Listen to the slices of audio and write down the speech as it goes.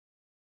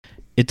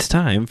It's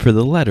time for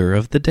the letter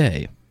of the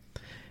day.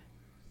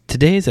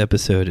 Today's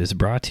episode is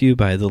brought to you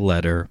by the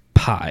letter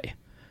pi.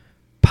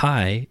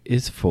 Pi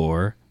is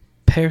for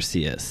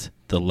Perseus,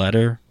 the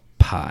letter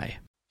pi.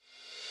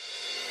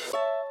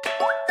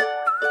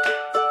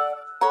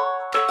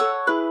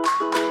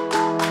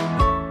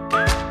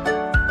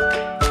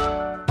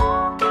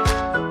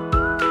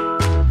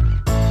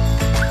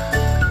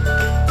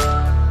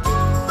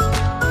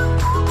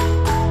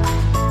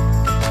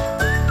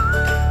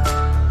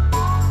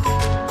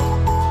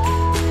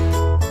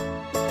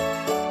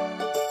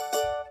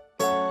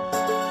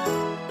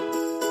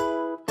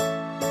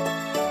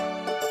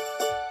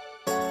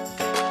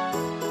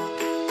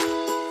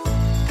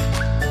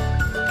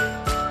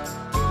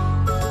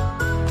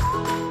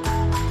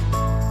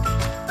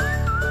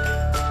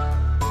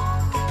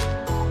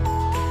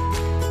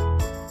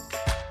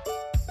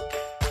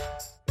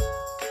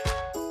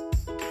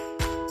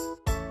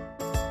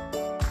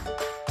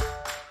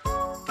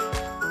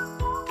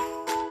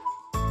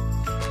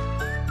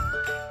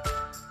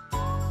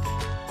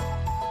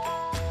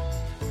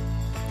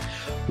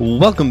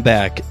 Welcome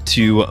back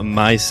to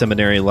My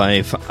Seminary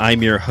Life.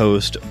 I'm your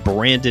host,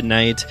 Brandon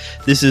Knight.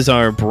 This is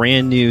our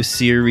brand new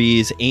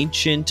series,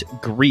 Ancient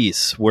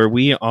Greece, where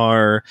we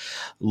are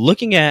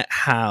looking at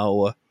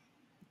how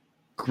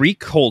Greek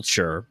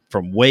culture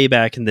from way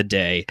back in the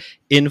day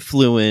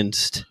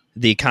influenced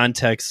the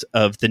context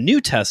of the New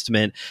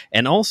Testament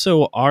and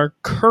also our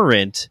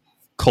current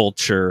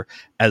culture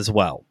as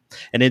well.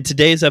 And in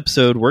today's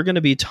episode, we're going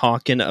to be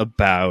talking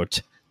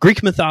about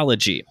Greek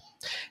mythology.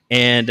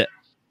 And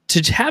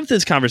to have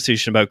this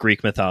conversation about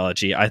Greek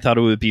mythology, I thought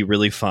it would be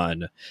really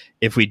fun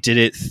if we did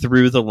it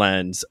through the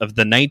lens of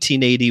the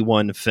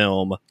 1981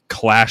 film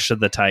Clash of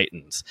the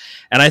Titans.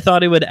 And I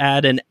thought it would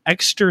add an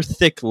extra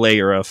thick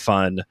layer of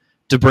fun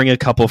to bring a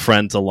couple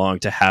friends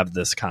along to have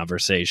this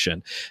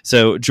conversation.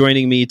 So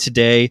joining me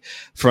today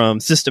from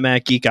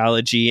Systematic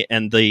Geekology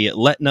and the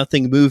Let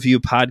Nothing Move You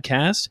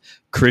podcast,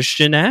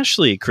 Christian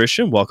Ashley.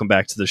 Christian, welcome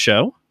back to the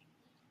show.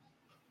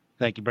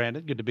 Thank you,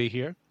 Brandon. Good to be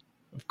here.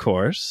 Of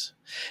course.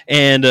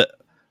 And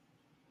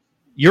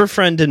your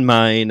friend and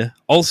mine,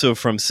 also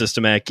from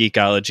Systematic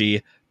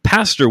Geekology,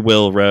 Pastor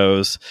Will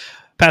Rose.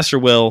 Pastor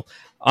Will,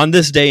 on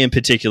this day in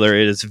particular,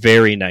 it is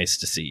very nice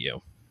to see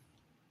you.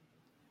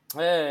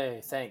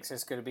 Hey, thanks.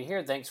 It's good to be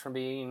here. Thanks for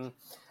being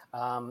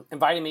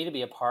inviting me to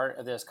be a part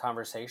of this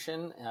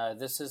conversation.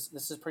 This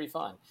is pretty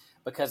fun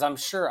because I'm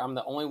sure I'm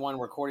the only one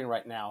recording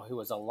right now who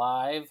was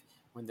alive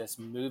when this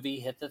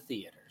movie hit the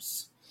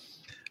theaters.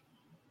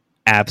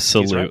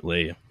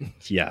 Absolutely.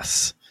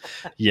 Yes.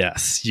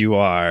 Yes, you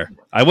are.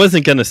 I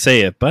wasn't going to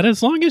say it, but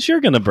as long as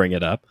you're going to bring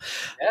it up.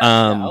 Yeah,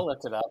 I'll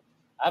lift it up.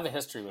 I have a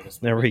history with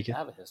this movie. There we go. I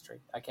have a history.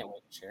 I can't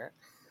wait to share it.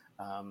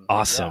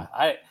 Awesome.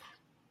 Yeah,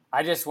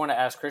 I just want to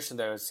ask Christian,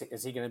 though,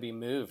 is he going to be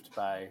moved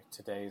by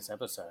today's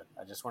episode?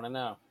 I just want to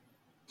know.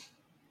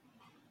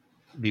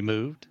 Be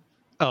moved?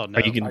 Oh, no.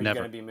 Are you going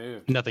to be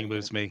moved? Nothing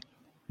moves me.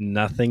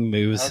 Nothing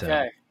moves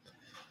him.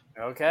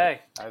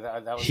 Okay.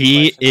 That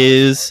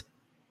was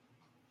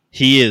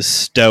He is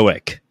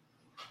stoic.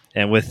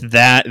 And with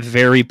that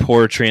very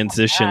poor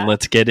transition,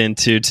 let's get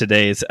into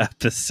today's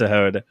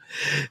episode.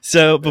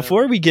 So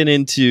before we get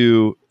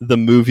into the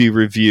movie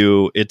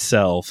review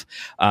itself,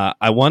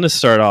 I want to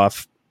start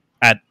off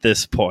at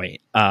this point,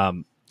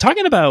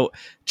 talking about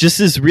just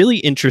this really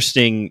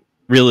interesting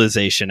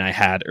realization I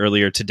had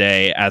earlier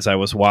today as I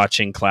was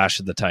watching Clash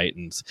of the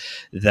Titans,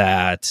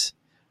 that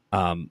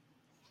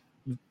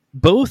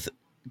both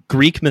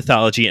Greek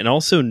mythology and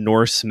also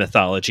Norse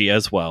mythology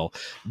as well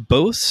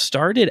both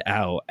started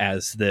out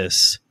as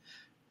this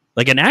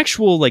like an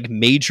actual like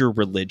major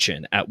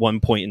religion at one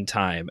point in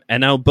time,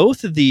 and now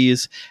both of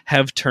these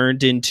have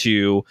turned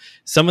into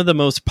some of the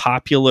most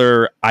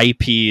popular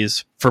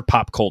IPs for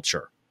pop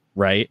culture,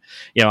 right?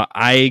 You know,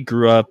 I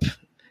grew up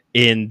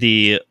in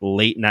the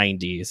late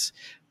 90s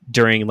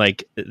during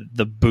like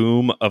the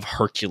boom of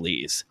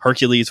Hercules.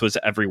 Hercules was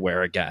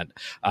everywhere again.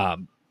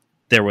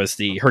 There was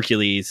the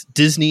Hercules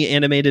Disney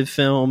animated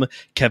film.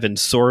 Kevin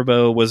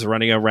Sorbo was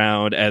running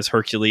around as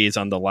Hercules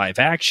on the live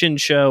action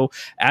show.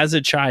 As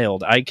a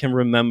child, I can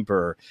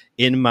remember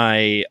in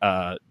my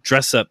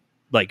dress up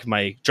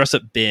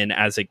bin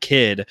as a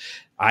kid,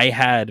 I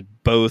had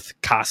both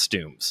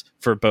costumes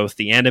for both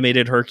the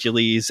animated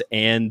Hercules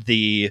and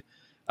the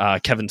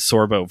Kevin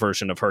Sorbo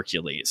version of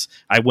Hercules.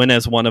 I went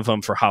as one of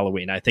them for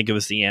Halloween. I think it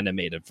was the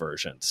animated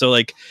version. So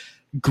like,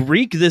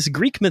 this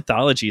Greek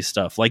mythology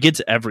stuff, like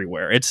it's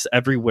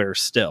everywhere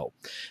still.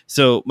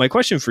 So my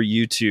question for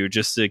you two,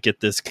 just to get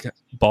this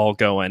ball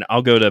going,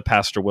 I'll go to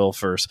Pastor Will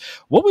first.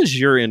 What was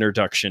your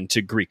introduction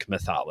to Greek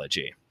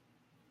mythology?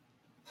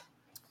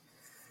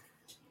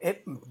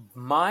 It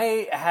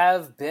might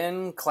have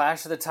been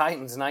Clash of the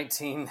Titans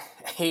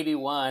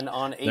 1981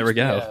 on HBO. There we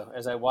go.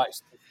 As I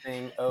watched the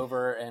thing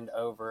over and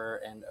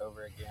over and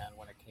over again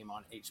when it came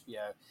on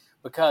HBO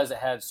because it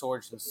had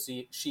swords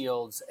and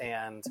shields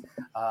and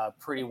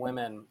pretty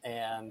women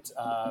and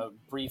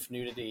brief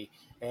nudity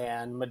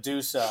and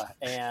Medusa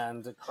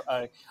and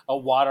a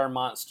water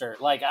monster.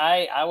 Like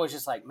I was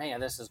just like, man,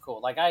 this is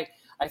cool. Like I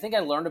think I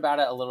learned about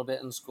it a little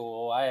bit in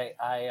school.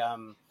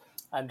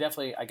 I'm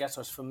definitely, I guess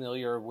I was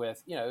familiar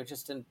with,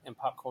 just in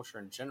pop culture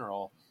in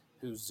general,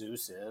 who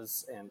Zeus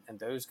is and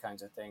those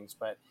kinds of things.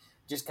 But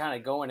just kind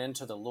of going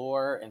into the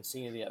lore and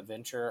seeing the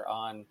adventure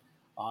on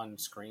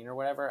screen or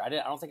whatever. I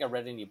don't think I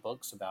read any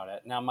books about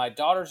it. Now my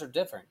daughters are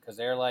different because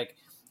they're like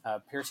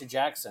Percy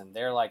Jackson.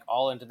 They're like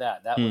all into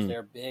that. That was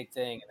their big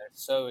thing. And they're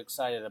so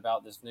excited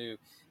about this new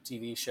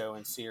TV show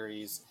and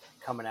series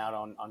coming out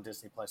on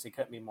Disney Plus. They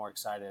couldn't be more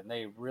excited. And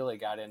they really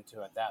got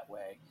into it that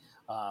way.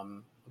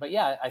 But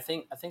yeah, I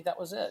think that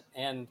was it.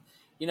 And,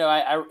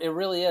 it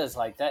really is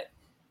like that.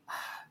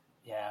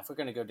 Yeah. If we're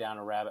going to go down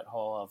a rabbit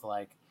hole of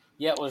like,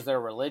 yeah, it was their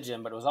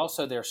religion, but it was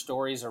also their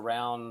stories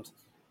around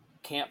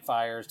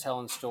campfires,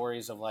 telling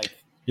stories of like,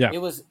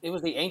 it was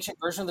the ancient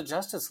version of the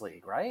Justice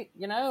League, right?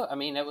 I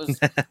mean, it was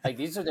like,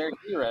 these are their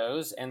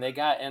heroes and they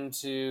got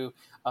into,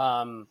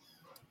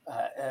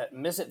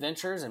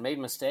 misadventures and made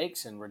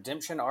mistakes and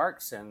redemption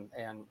arcs and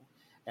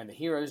the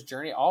hero's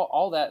journey,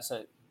 all that's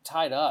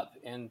tied up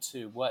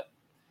into what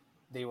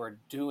they were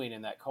doing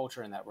in that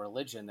culture and that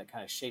religion that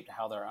kind of shaped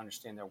how they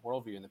understand their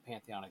worldview and the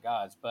pantheon of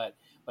gods. But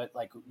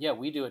like, yeah,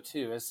 we do it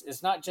too.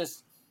 It's not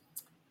just,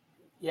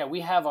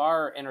 we have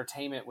our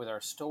entertainment with our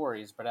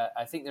stories, but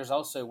I think there's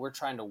also, we're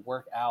trying to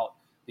work out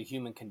the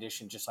human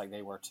condition just like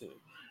they were too.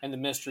 And the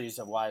mysteries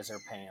of why is there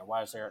pain?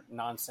 Why is there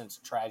nonsense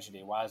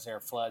tragedy? Why is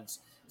there floods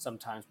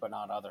sometimes, but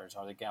not others?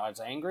 Are the gods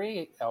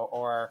angry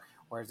or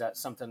is that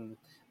something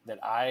that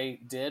I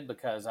did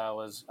because I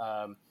was,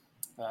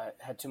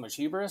 had too much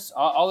hubris?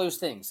 All those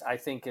things I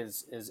think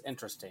is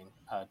interesting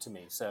to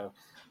me. So,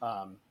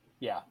 that's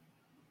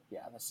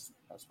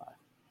my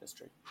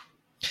history.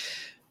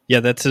 Yeah,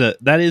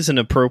 that is an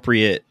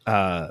appropriate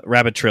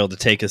rabbit trail to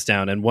take us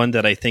down, and one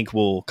that I think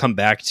we'll come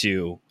back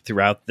to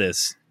throughout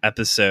this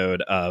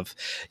episode of,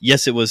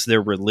 yes, it was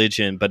their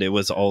religion, but it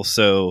was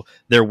also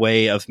their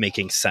way of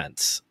making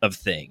sense of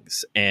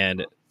things,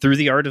 and through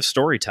the art of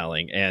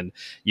storytelling. And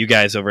you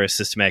guys over at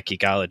Systematic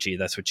Geekology,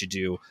 that's what you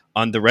do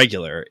on the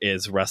regular,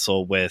 is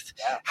wrestle with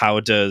how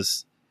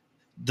does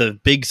the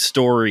big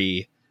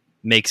story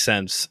make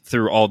sense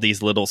through all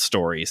these little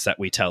stories that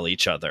we tell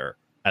each other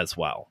as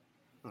well.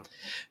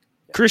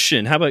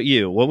 Christian, how about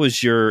you? What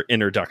was your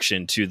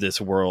introduction to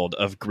this world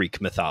of Greek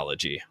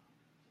mythology?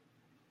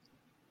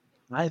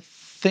 I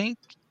think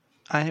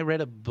I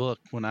read a book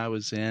when I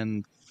was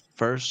in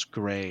first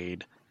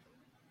grade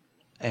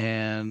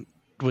and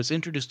was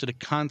introduced to the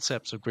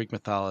concepts of Greek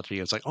mythology.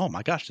 I was like, oh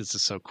my gosh, this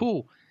is so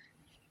cool.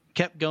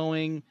 Kept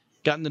going,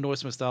 got into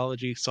Norse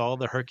mythology, saw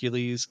the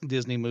Hercules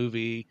Disney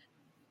movie,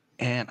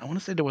 and I want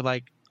to say there were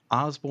like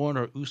Osborne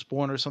or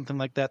Usborne or something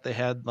like that. They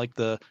had like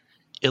the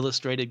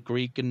illustrated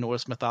Greek and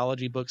Norse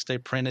mythology books they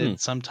printed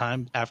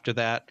sometime after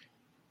that.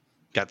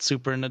 Got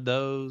super into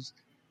those.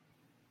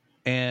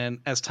 And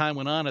as time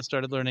went on, I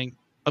started learning,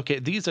 okay,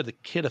 these are the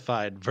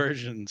kidified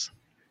versions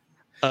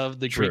of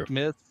the Greek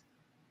myth.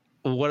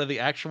 What are the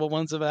actual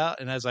ones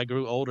about? And as I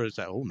grew older, it's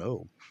like, oh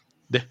no,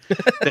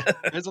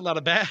 there's a lot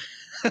of bad,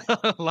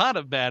 a lot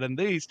of bad in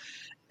these.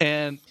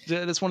 And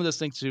that's one of those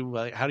things too.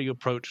 How do you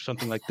approach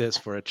something like this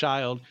for a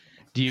child?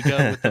 Do you go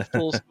with the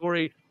full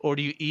story, or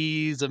do you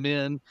ease them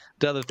in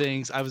to other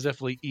things? I was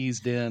definitely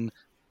eased in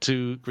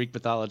to Greek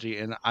mythology,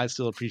 and I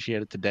still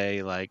appreciate it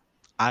today. Like,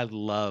 I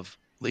love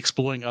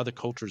exploring other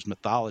cultures'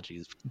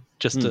 mythologies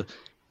just to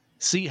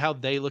see how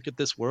they look at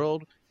this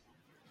world.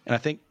 And I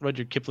think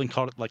Rudyard Kipling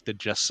called it like the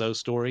just so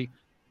story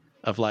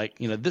of like,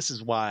 this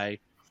is why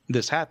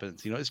this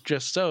happens. It's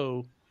just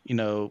so,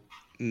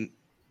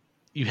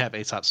 you have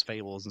Aesop's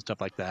fables and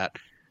stuff like that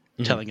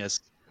telling us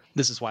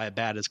this is why a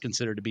bat is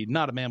considered to be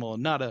not a mammal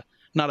and not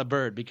a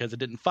bird because it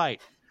didn't fight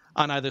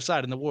on either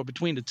side in the war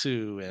between the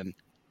two and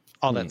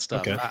all that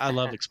stuff. Okay. I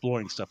love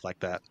exploring stuff like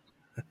that.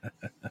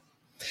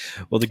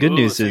 Well, the good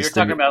news is you're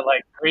talking about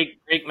like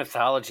Greek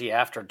mythology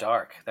after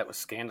dark. That was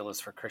scandalous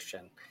for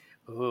Christian.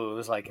 Ooh, it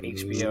was like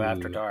HBO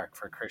After Dark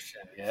for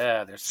Christian.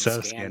 Yeah, there's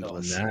some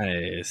scandalous.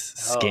 Nice.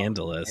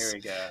 Scandalous. Here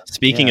we go.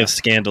 Speaking of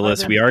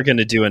scandalous, we are going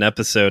to do an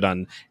episode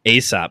on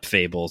Aesop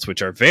fables,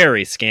 which are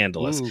very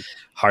scandalous.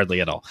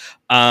 Hardly at all.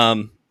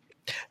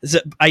 So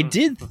I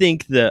did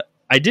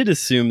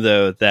assume,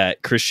 though,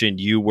 that Christian,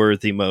 you were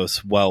the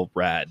most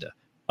well-read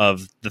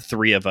of the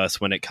three of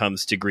us when it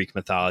comes to Greek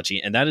mythology.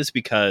 And that is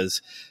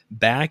because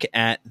back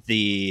at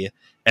the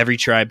Every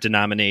Tribe,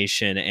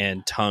 Denomination,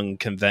 and Tongue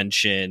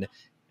Convention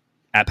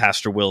at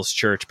Pastor Will's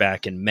church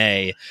back in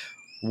May,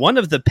 one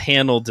of the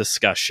panel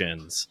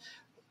discussions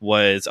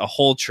was a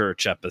whole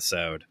church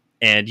episode.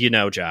 And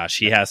Josh,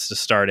 he has to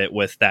start it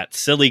with that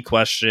silly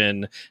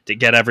question to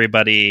get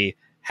everybody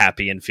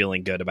happy and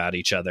feeling good about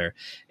each other.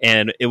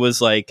 And it was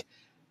like,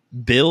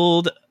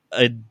 build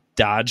a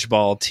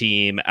dodgeball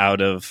team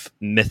out of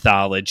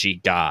mythology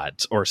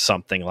gods or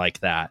something like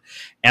that.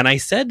 And I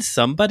said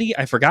somebody,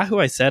 I forgot who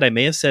I said. I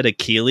may have said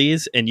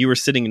Achilles, and you were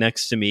sitting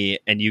next to me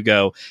and you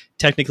go,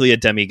 technically a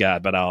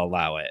demigod, but I'll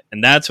allow it.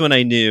 And that's when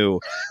I knew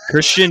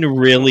Christian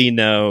really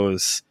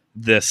knows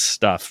this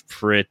stuff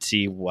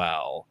pretty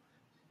well.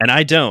 And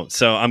I don't.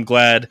 So I'm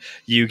glad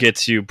you get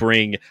to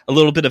bring a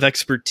little bit of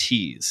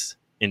expertise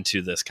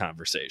into this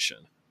conversation.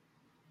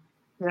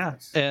 Yeah.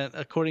 And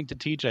according to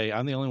TJ,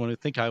 I'm the only one who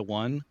think I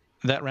won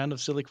that round of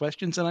silly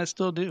questions, and I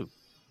still do.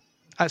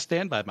 I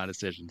stand by my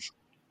decisions.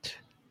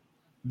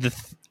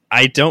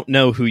 I don't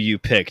know who you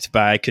picked,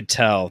 but I could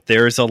tell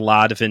there's a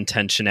lot of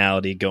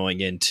intentionality going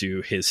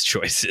into his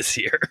choices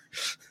here.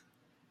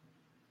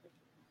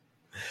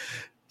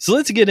 So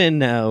let's get in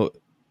now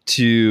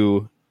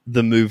to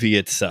the movie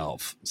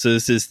itself. So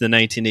this is the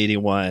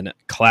 1981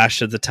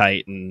 Clash of the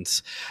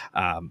Titans.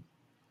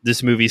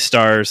 This movie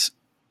stars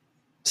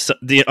so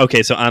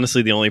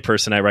honestly, the only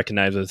person I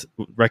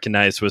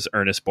recognized was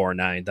Ernest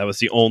Borgnine. That was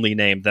the only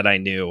name that I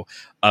knew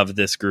of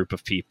this group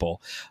of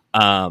people.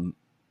 But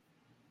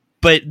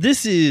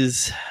this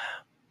is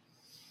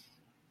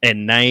a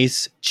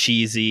nice,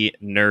 cheesy,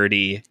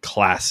 nerdy,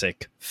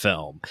 classic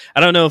film. I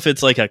don't know if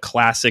it's like a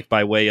classic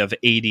by way of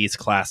 80s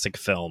classic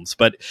films,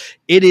 but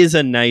it is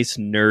a nice,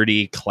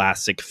 nerdy,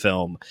 classic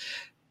film.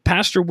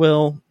 Pastor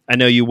Will, I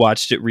know you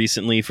watched it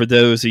recently. For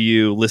those of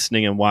you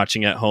listening and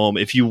watching at home,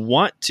 if you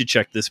want to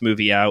check this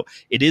movie out,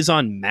 it is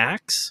on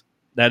Max.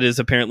 That is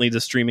apparently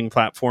the streaming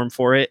platform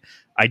for it.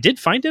 I did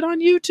find it on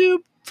YouTube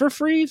for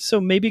free,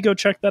 so maybe go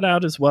check that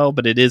out as well,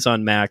 but it is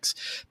on Max.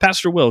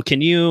 Pastor Will,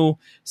 can you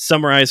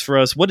summarize for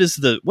us what is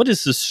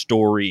the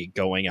story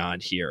going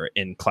on here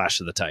in Clash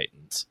of the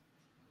Titans?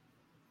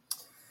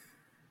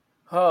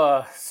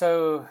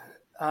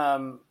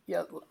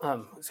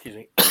 Excuse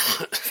me.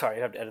 Sorry, I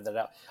have to edit that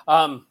out.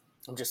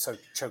 I'm just so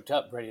choked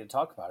up, ready to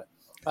talk about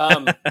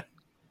it.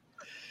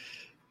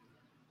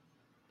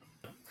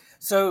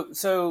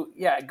 So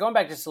yeah, going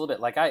back just a little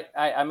bit, like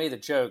I made the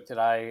joke that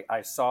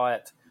I saw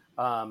it.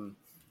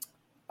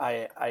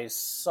 I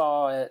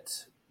saw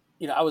it.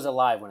 I was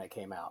alive when it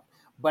came out,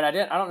 but I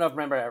don't know if I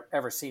remember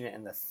ever seeing it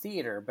in the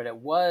theater. But it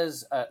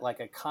was like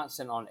a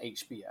constant on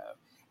HBO,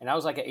 and I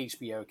was like an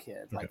HBO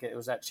kid. Okay. Like it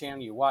was that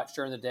channel you watched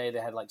during the day. They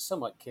had like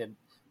somewhat kid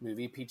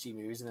movie, PG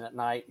movies, and then at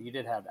night you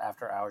did have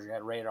after hours. You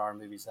had rated R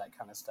movies, that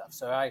kind of stuff.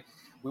 So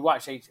we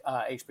watched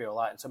HBO a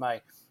lot, and so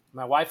my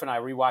wife and I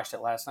rewatched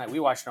it last night.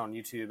 We watched it on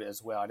YouTube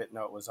as well. I didn't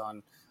know it was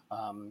on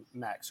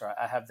Max, or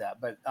I have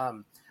that. But I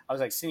was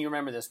like, "Cindy, you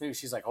remember this movie?"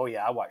 She's like, "Oh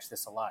yeah, I watched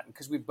this a lot."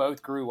 Because we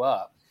both grew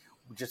up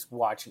just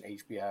watching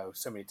HBO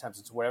so many times.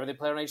 It's whatever they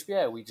play on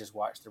HBO, we just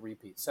watched the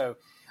repeat. So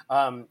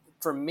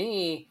for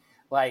me,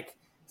 like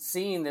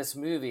seeing this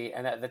movie,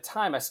 and at the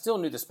time, I still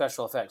knew the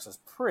special effects was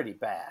pretty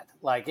bad.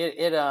 Like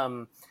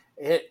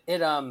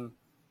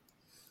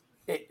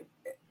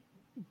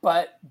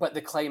But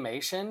the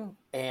claymation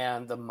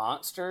and the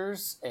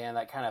monsters and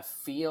that kind of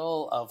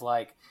feel of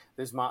like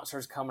those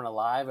monsters coming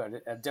alive,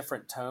 a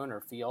different tone or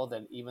feel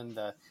than even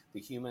the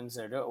humans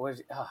that are doing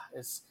it.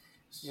 It's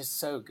just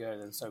so good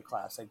and so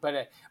classic.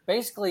 But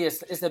basically, it's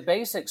the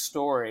basic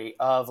story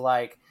of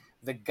like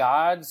the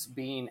gods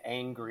being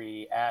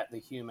angry at the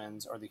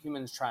humans, or the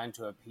humans trying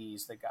to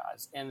appease the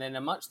gods. And then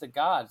amongst the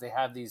gods, they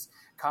have these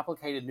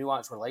complicated,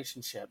 nuanced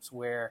relationships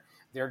where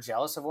they're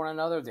jealous of one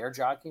another. They're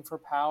jockeying for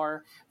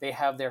power. They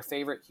have their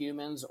favorite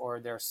humans or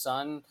their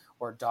son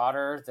or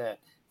daughter that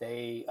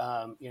they,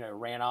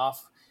 ran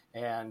off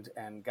and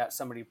got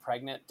somebody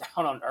pregnant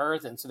down on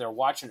Earth. And so they're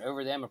watching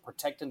over them and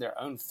protecting their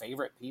own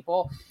favorite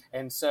people.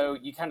 And so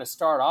you kind of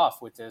start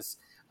off with this,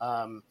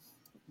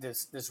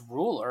 this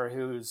ruler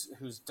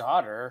whose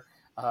daughter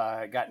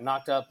got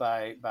knocked up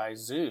by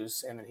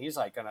Zeus, and then he's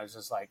like gonna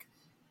just like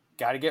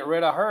got to get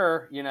rid of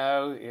her.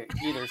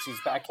 Either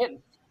she's back.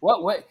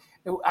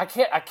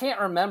 I can't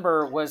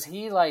remember. Was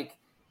he like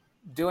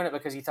doing it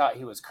because he thought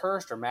he was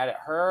cursed or mad at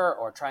her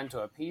or trying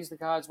to appease the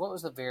gods? What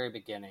was the very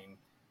beginning?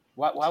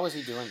 Why was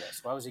he doing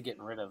this? Why was he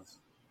getting rid of?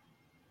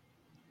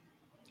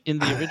 In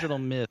the original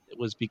myth, it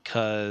was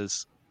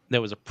because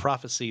there was a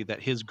prophecy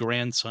that his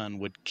grandson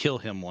would kill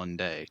him one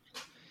day.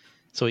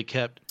 So he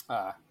kept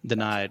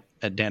denied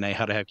Danae,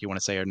 how the heck you want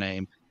to say her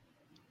name,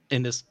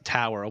 in this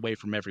tower away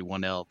from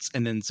everyone else.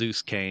 And then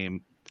Zeus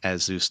came,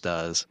 as Zeus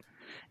does,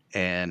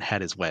 and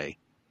had his way,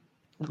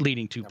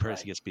 leading to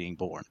Perseus being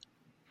born.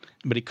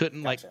 But he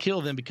couldn't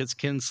kill them because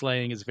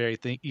kinslaying is a very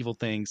evil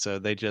thing. So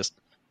they just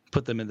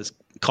put them in this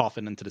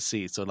coffin into the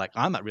sea. So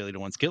I'm not really the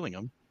ones killing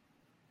them.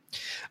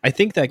 I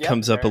think that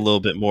comes up a little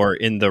bit more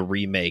in the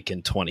remake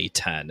in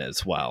 2010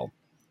 as well,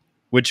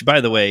 which,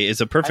 by the way,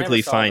 is a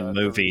perfectly fine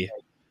movie.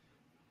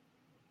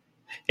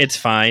 It's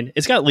fine.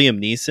 It's got Liam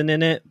Neeson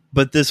in it,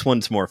 but this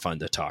one's more fun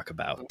to talk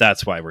about.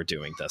 That's why we're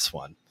doing this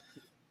one.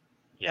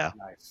 Yeah.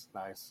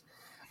 Nice.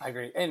 I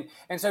agree. And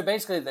so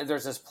basically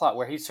there's this plot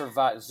where he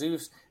survives.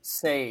 Zeus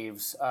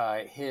saves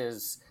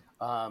his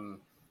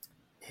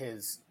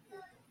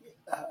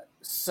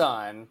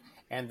son,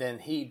 and then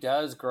he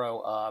does grow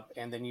up,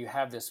 and then you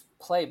have this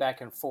play back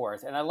and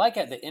forth. And I like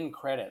at the end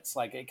credits,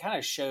 like it kind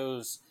of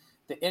shows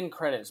the end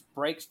credits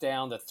breaks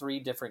down the three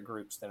different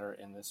groups that are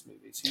in this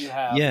movie. So you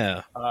have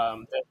Yeah.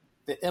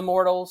 The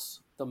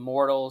immortals, the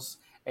mortals,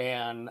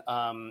 and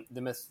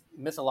the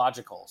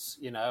mythologicals,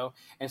 you know.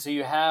 And so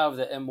you have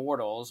the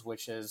immortals,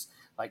 which is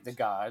like the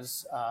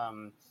gods,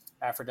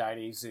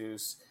 Aphrodite,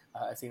 Zeus,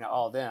 Athena,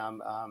 all of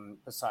them,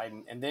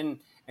 Poseidon, and then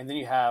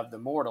you have the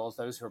mortals,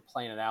 those who are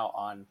playing it out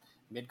on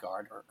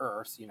Midgard or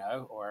Earth, you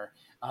know, or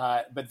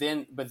but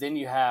then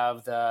you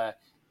have the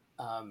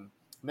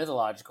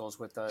mythologicals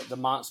with the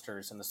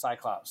monsters and the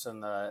Cyclops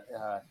and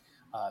the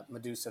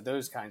Medusa,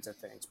 those kinds of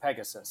things,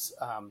 Pegasus.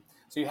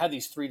 So you have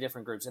these three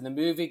different groups, and the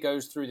movie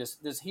goes through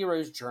this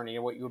hero's journey.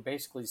 And what you would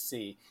basically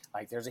see,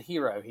 like there's a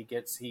hero,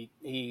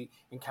 he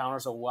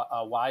encounters a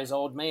wise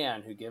old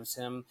man who gives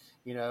him,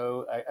 you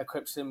know,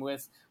 equips him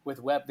with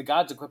the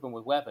gods equip him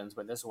with weapons,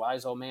 but this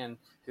wise old man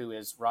who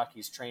is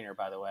Rocky's trainer,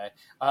 by the way,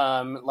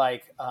 cut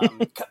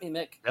me,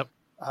 Mick.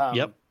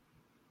 Yep.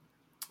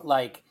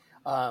 Like.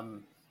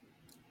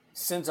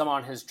 Sends him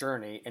on his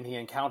journey, and he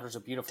encounters a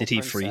beautiful Did he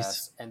princess.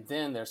 freeze? And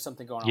then there's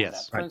something going on with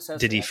that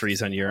princess. Did he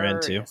freeze on your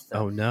end too?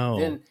 Oh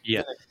no.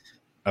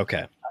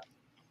 Okay.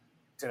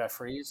 Did I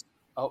freeze?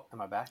 Oh,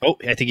 am I back? Oh,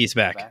 I think he's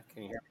back.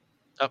 Can you hear me?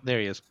 Oh, there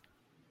he is.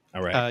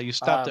 All right. You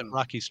stopped at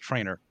Rocky's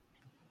trainer.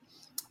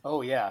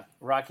 Oh yeah,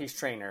 Rocky's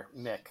trainer,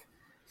 Mick.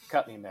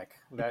 Cut me, Mick.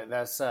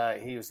 That's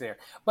he was there.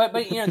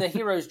 But you know, the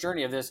hero's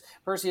journey of this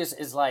Perseus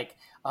is like,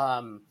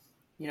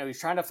 you know, he's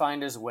trying to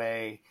find his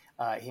way.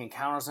 He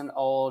encounters an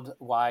old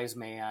wise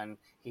man.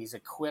 He's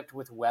equipped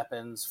with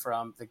weapons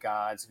from the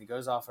gods, and he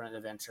goes off on an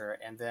adventure,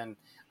 and then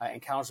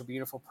encounters a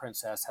beautiful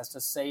princess, has to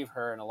save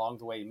her, and along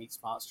the way he meets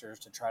monsters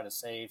to try to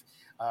save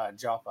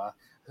Joppa,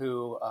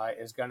 who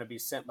is going to be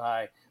sent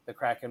by the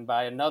Kraken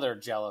by another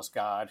jealous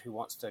god who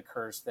wants to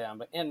curse them.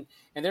 But and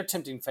they're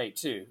tempting fate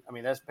too. I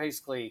mean, that's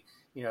basically,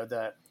 you know,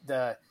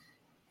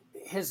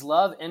 his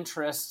love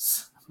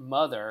interest's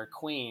mother,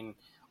 Queen,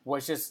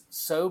 was just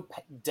so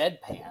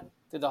deadpan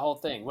through the whole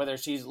thing, whether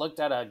she's looked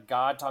at a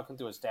god talking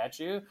through a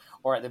statue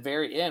or at the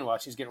very end while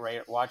she's getting ready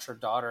to watch her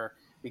daughter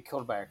be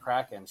killed by a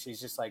kraken. She's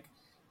just like,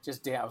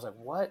 I was like,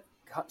 what?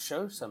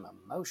 Show some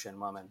emotion,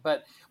 woman.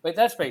 But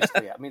that's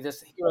basically it. I mean,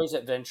 this hero's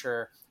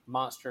adventure,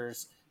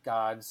 monsters,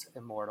 gods,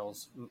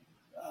 immortals,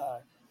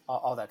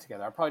 all that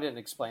together. I probably didn't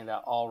explain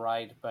that all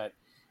right, but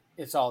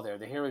it's all there.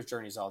 The hero's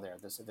journey is all there.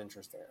 This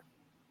adventure's there.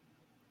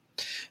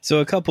 So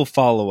a couple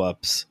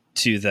follow-ups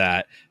to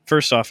that.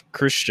 First off,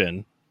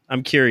 Christian,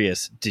 I'm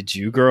curious, did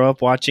you grow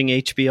up watching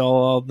HBO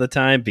all the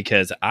time?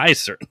 Because I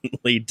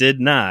certainly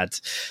did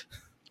not.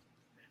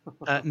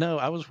 No,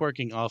 I was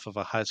working off of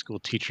a high school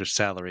teacher's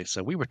salary,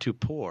 so we were too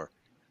poor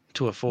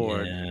to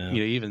afford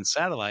even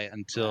satellite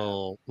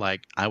until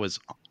like I was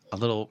a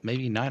little,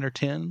 maybe 9 or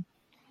 10.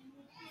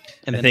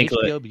 And then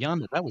HBO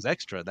beyond it, that was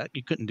extra. That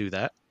you couldn't do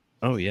that.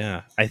 Oh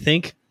yeah. I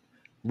think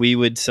we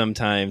would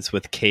sometimes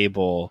with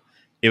cable,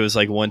 it was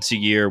like once a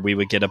year we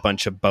would get a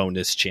bunch of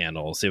bonus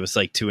channels. It was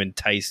like to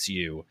entice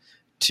you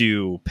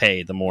to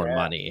pay the more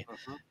money.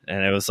 Uh-huh.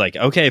 And it was like,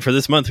 okay, for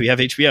this month we have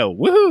HBO.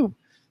 Woohoo!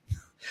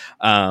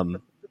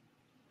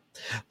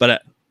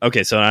 But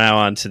okay, so now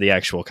on to the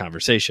actual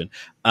conversation.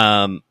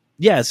 So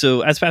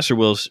as Pastor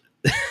Will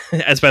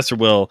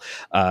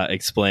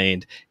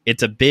explained,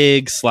 it's a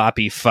big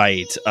sloppy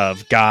fight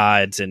of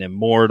gods and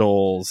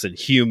immortals and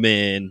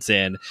humans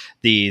and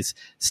these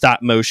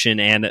stop motion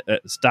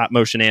animation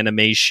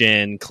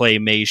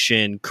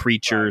claymation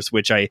creatures,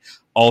 which I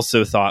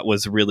also thought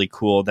was really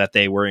cool that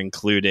they were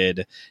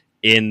included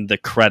in the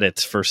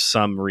credits for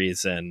some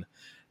reason.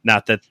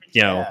 Not that,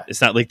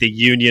 it's not like the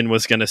union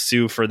was going to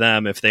sue for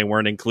them if they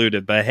weren't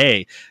included, but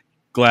hey,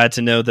 glad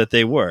to know that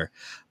they were.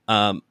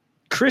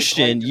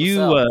 Christian, they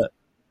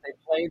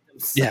played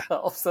themselves. Yeah.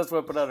 That's what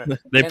I put on it.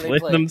 They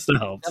played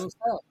themselves.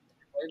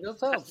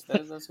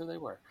 That's who they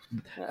were.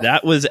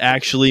 That was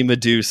actually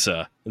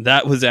Medusa.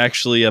 That was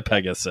actually a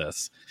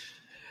Pegasus.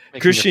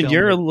 Christian,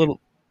 you're a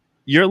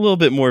little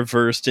bit more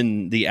versed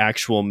in the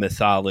actual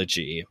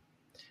mythology.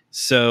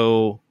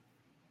 So,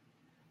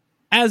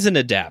 as an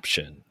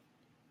adaptation,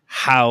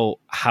 how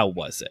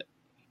was it?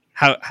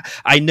 How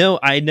I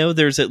know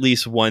there's at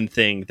least one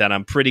thing that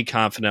I'm pretty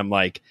confident I'm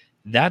like,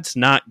 that's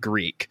not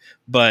Greek,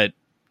 but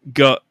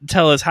go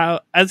tell us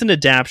how, as an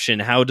adaptation,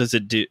 how does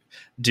it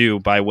do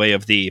by way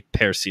of the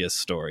Perseus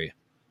story?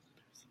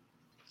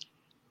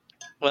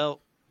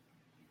 Well,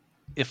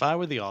 if I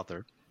were the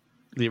author,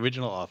 the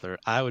original author,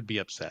 I would be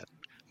upset.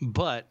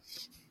 But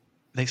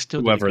they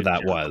still whoever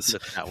that was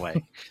that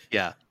way.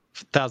 Yeah,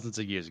 thousands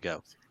of years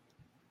ago.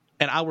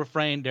 And I'll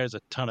refrain. There's a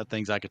ton of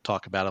things I could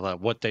talk about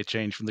what they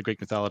changed from the Greek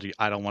mythology.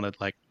 I don't want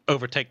to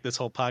overtake this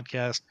whole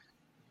podcast,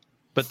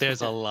 but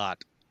there's a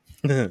lot.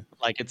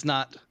 Like it's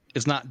not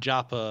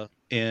Joppa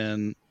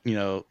in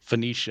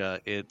Phoenicia.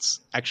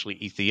 It's actually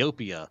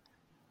Ethiopia,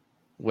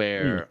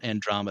 where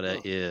Andromeda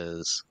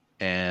is,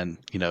 and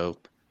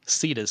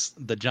Cetus,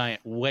 the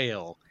giant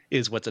whale,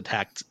 is what's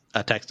attacks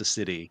the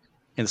city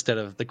instead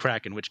of the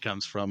Kraken, which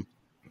comes from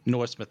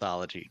Norse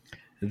mythology.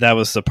 That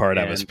was the part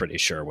I was pretty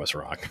sure was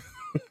wrong.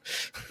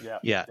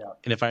 Yeah.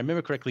 And if I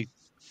remember correctly,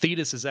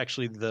 Thetis is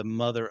actually the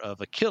mother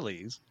of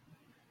Achilles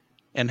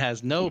and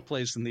has no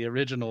place in the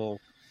original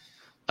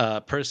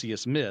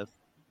Perseus myth.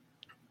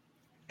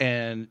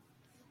 And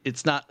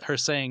it's not her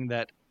saying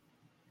that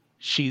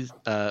she's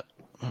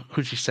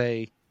who'd she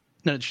say?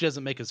 No, she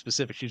doesn't make it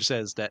specific. She just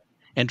says that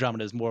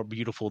Andromeda is more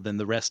beautiful than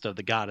the rest of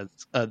the goddess,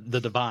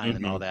 the divine,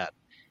 and all that.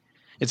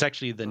 It's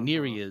actually the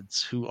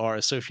Nereids who are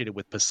associated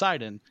with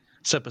Poseidon.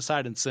 So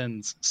Poseidon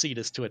sends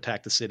Cetus to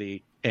attack the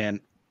city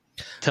and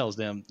tells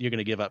them, "You're going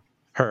to give up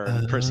her."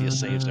 And Perseus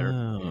saves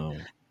her.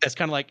 It's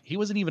kind of like he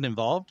wasn't even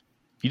involved.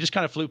 He just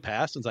kind of flew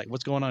past and was like,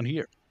 "What's going on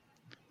here?"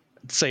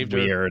 Saved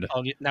her.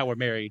 Oh, now we're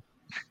married,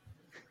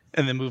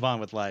 and then move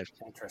on with life.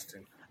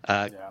 Interesting.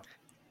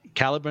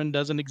 Caliban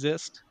doesn't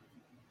exist.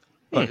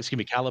 Oh, excuse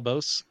me,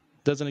 Calibos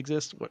doesn't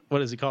exist.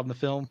 What is he called in the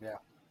film? Yeah,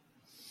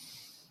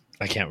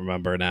 I can't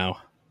remember now.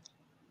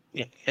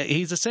 Yeah,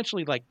 he's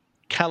essentially like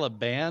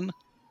Caliban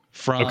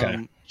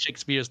from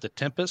Shakespeare's The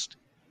Tempest.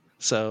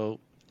 So,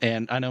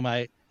 and I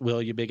know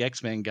Will, you big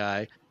X-Men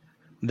guy.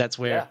 That's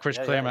where Chris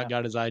Claremont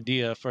got his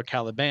idea for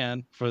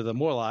Caliban for the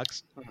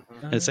Morlocks.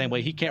 In the same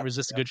way, he can't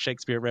resist a good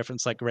Shakespeare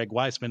reference like Greg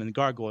Weisman, and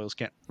Gargoyles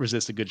can't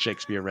resist a good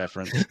Shakespeare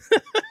reference.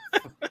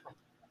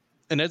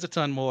 And there's a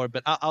ton more,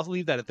 but I'll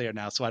leave that there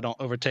now so I don't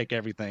overtake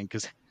everything.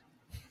 Because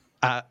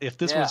if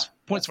this was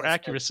points for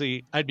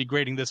accuracy, I'd be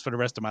grading this for the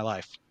rest of my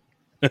life.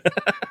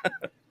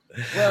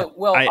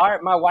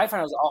 My wife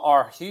and I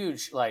are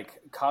huge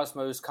like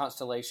Cosmos,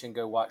 constellation,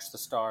 go watch the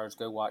stars,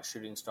 go watch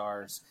shooting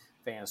stars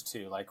fans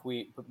too. Like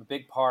a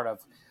big part of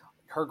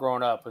her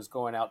growing up was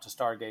going out to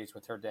stargaze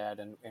with her dad,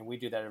 and we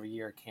do that every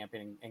year,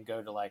 camping and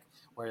go to like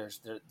where there's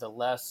the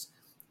less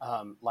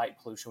light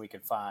pollution we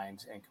could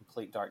find and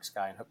complete dark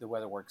sky, and hope the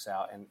weather works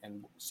out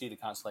and see the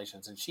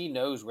constellations. And she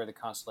knows where the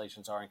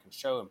constellations are and can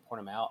show and point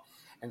them out.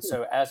 And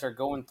so as they're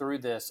going through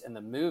this in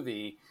the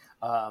movie,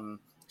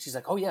 she's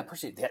like, "Oh yeah,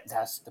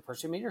 that's the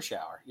Perseid meteor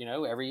shower,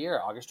 every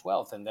year, August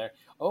 12th." And they're,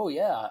 "Oh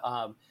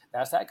yeah,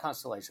 that's that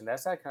constellation.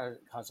 That's that kind of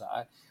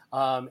constellation."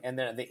 And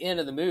then at the end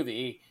of the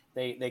movie,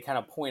 they kind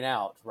of point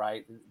out,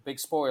 right? Big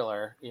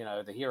spoiler,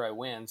 the hero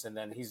wins, and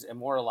then he's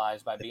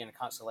immortalized by being a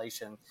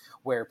constellation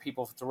where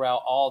people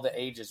throughout all the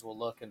ages will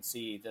look and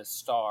see this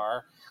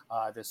star,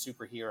 this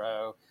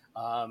superhero,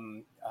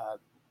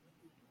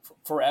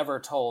 forever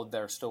told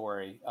their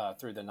story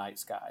through the night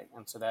sky.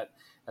 And so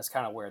that's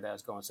kind of where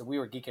that's going. So we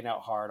were geeking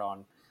out hard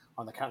on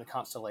the kind of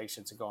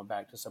constellations and going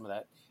back to some of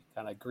that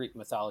kind of Greek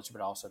mythology,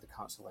 but also the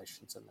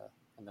constellations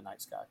in the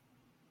night sky.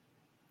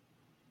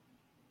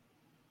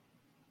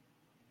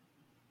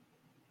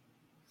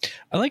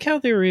 I like how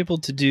they were able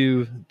to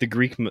do the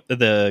Greek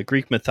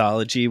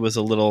mythology was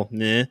a little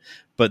meh,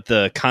 but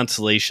the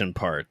constellation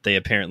part, they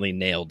apparently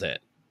nailed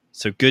it.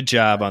 So good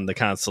job on the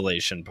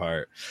constellation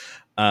part.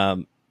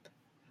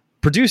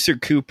 Producer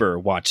Cooper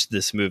watched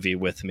this movie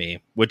with me,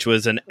 which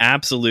was an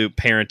absolute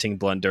parenting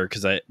blunder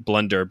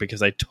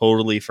because I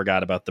totally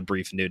forgot about the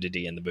brief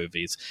nudity in the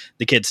movies.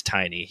 The kid's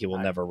tiny; he will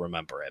never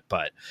remember it.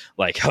 But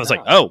I was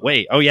like, "Oh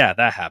wait, oh yeah,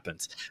 that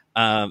happens."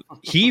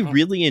 He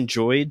really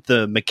enjoyed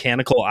the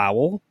mechanical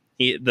owl.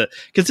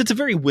 Because it's a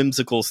very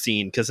whimsical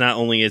scene. Because not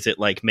only is it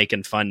like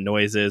making fun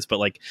noises, but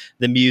like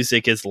the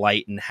music is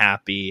light and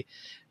happy.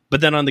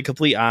 But then on the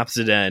complete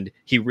opposite end,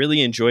 he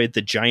really enjoyed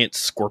the giant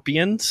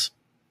scorpions,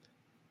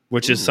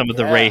 which is some of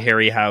the Ray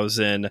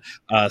Harryhausen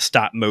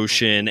stop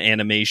motion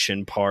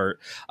animation part,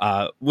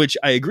 which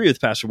I agree with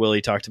Pastor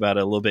Willie, talked about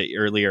it a little bit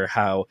earlier,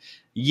 how,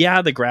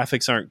 the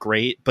graphics aren't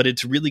great, but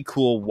it's really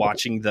cool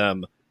watching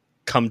them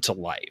come to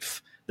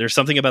life. There's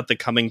something about the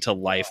coming to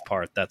life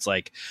part that's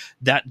like,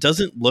 that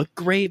doesn't look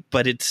great,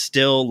 but it's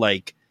still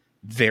like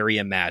very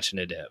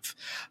imaginative.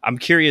 I'm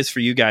curious for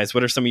you guys,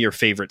 what are some of your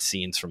favorite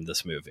scenes from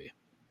this movie?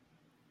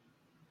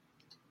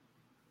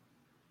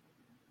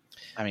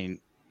 I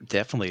mean,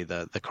 definitely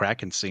the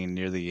Kraken scene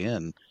near the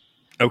end.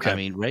 Okay. I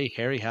mean, Ray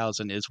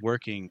Harryhausen is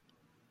working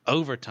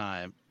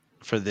overtime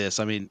for this.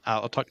 I mean,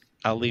 I'll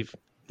leave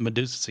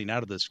Medusa scene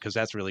out of this because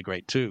that's really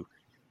great too.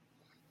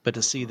 But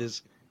to see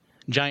this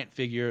giant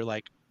figure,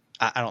 like,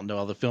 I don't know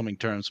all the filming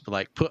terms, but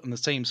like put on the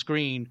same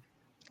screen,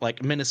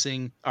 like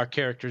menacing our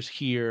characters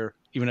here,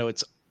 even though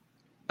it's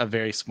a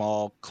very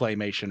small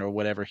claymation or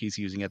whatever he's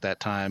using at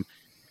that time.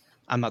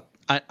 I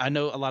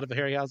know a lot of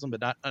Harryhausen,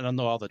 but I don't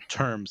know all the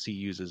terms he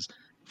uses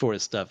for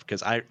his stuff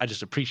because I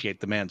just appreciate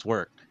the man's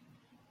work.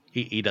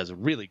 He does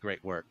really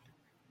great work.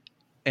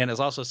 And as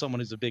also someone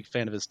who's a big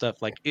fan of his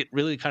stuff, like it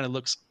really kind of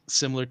looks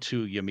similar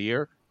to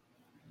Ymir,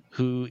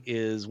 who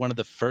is one of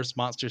the first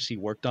monsters he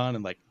worked on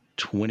in like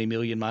 20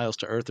 million miles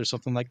to Earth or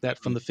something like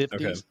that from the 50s.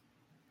 Okay.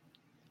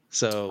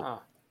 So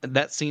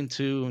that scene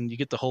too, and you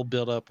get the whole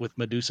build up with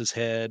Medusa's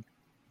head.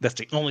 That's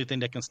the only thing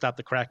that can stop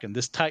the Kraken.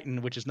 This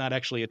Titan, which is not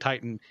actually a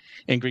Titan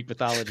in Greek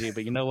mythology,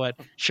 but you know what?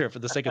 Sure, for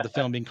the sake of the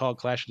film being called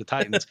Clash of the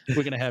Titans,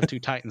 we're going to have two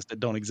Titans that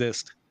don't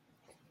exist.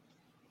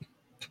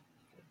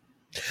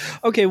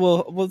 Okay,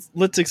 well,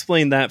 let's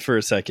explain that for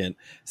a second.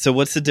 So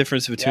what's the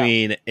difference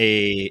between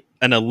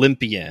an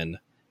Olympian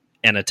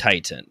and a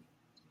Titan.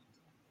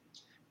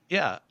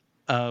 Yeah.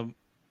 And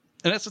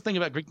that's the thing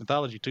about Greek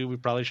mythology, too, we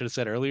probably should have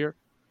said earlier.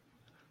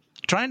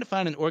 Trying to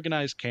find an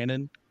organized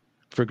canon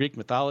for Greek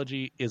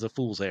mythology is a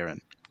fool's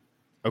errand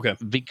Okay.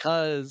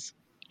 because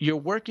you're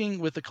working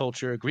with a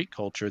culture, a Greek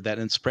culture, that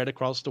then spread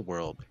across the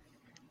world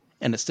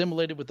and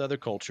assimilated with other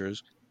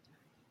cultures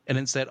and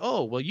then said,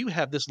 oh, well, you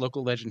have this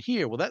local legend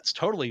here. Well, that's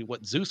totally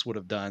what Zeus would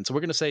have done. So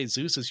we're going to say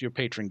Zeus is your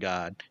patron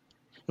god,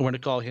 and we're going to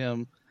call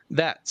him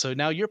that. So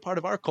now you're part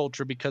of our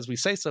culture because we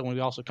say so, and we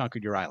also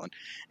conquered your island.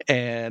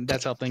 And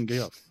that's how things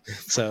go.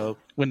 So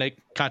when they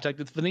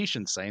contacted the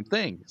Phoenicians, same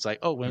thing. It's like,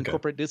 oh, we'll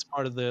incorporate this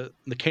part of the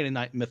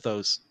Canaanite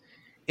mythos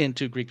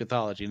into Greek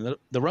mythology. And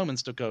the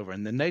Romans took over,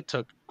 and then they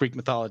took Greek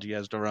mythology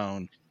as their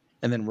own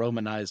and then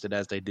Romanized it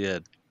as they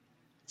did.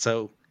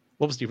 So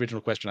what was the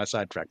original question? I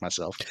sidetracked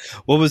myself.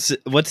 What's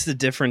the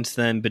difference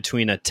then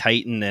between a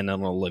Titan and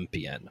an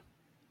Olympian?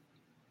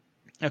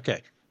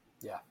 Okay.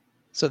 Yeah.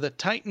 So the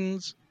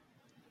Titans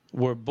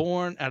were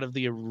born out of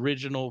the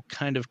original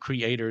kind of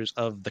creators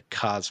of the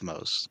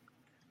cosmos.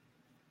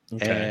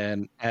 Okay.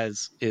 And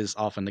as is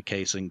often the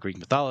case in Greek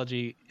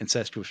mythology,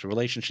 incestuous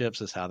relationships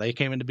is how they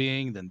came into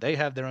being. Then they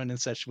have their own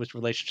incestuous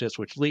relationships,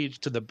 which leads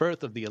to the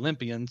birth of the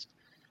Olympians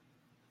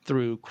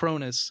through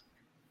Cronus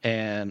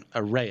and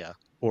Rhea,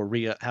 or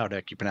Rhea, how the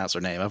heck you pronounce her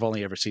name? I've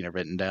only ever seen it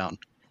written down.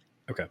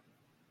 Okay.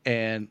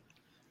 And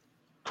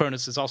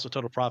Cronus is also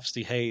total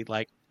prophecy, hey,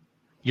 like,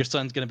 your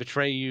son's going to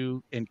betray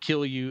you and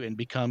kill you and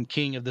become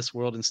king of this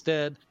world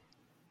instead.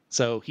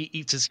 So he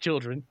eats his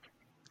children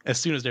as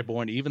soon as they're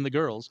born, even the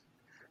girls,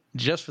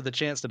 just for the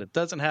chance that it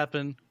doesn't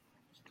happen.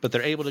 But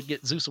they're able to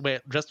get Zeus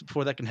away just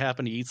before that can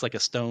happen. He eats like a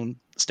stone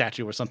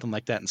statue or something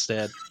like that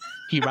instead.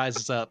 He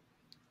rises up,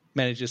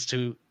 manages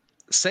to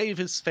save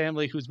his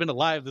family who's been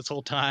alive this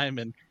whole time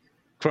and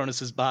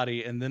Cronus's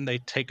body, and then they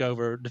take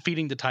over,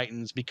 defeating the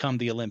Titans, become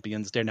the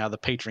Olympians. They're now the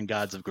patron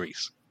gods of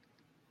Greece.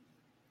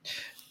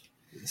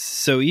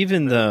 So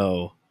even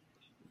though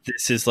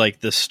this is like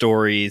the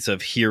stories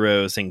of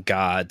heroes and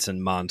gods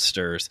and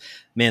monsters,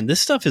 man, this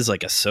stuff is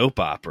like a soap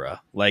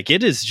opera. Like,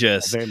 it is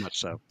just very much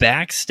so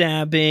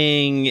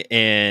backstabbing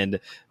and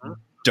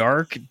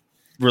dark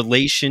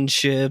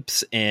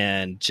relationships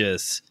and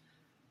just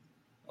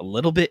a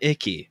little bit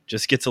icky.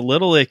 Just gets a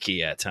little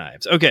icky at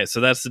times. Okay, so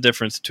that's the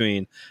difference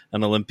between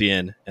an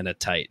Olympian and a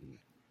Titan.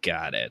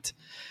 Got it.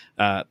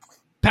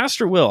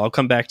 Pastor Will, I'll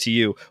come back to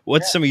you.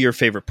 What's some of your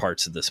favorite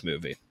parts of this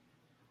movie?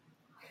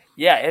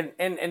 Yeah,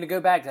 and to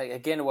go back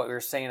again to what we were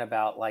saying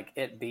about like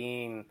it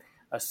being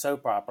a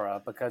soap opera,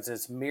 because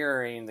it's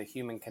mirroring the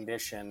human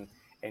condition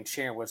and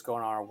sharing what's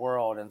going on in our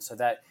world, and so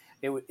that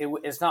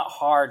it's not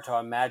hard to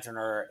imagine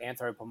or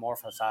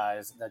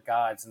anthropomorphize the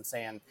gods and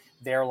saying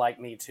they're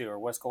like me too, or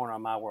what's going on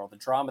in my world. The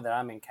drama that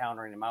I'm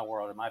encountering in my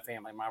world, in my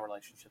family, in my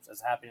relationships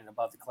is happening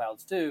above the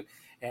clouds too,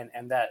 and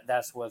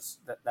that's what's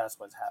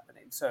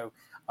happening. So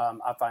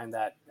I find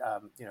that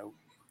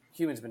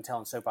humans have been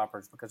telling soap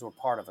operas because we're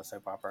part of a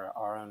soap opera,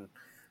 our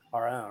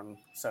own.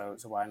 So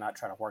why not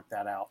try to work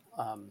that out?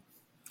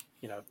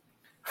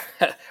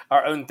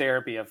 Our own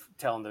therapy of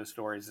telling those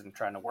stories and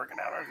trying to work it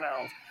out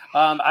ourselves.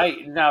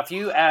 Now, if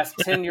you ask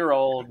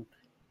 10-year-old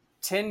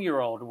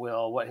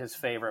Will what his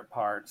favorite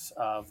parts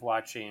of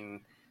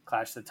watching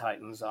Clash of the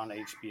Titans on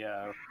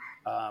HBO,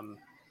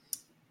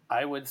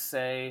 I would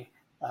say,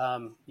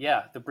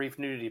 the brief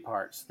nudity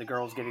parts, the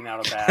girls getting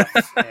out of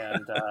baths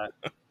and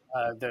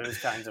those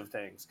kinds of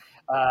things.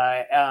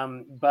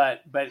 But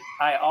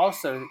I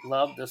also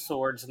love the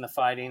swords and the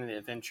fighting and the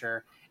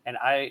adventure, and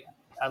I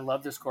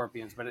love the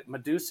scorpions. But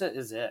Medusa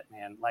is it,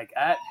 man. Like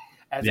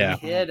as a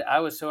kid, I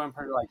was so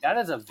impressed. Like, that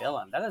is a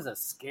villain. That is a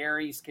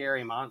scary,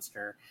 scary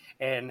monster,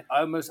 and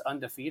almost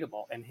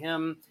undefeatable. And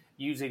him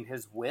using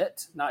his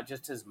wit, not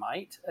just his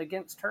might,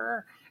 against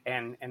her,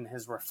 and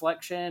his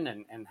reflection,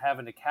 and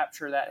having to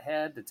capture that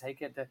head to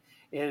take it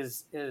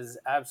is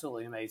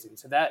absolutely amazing.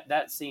 So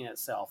that scene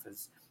itself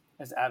is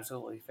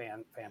absolutely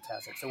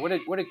fantastic. So what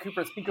did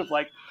Cooper think of,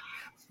 like,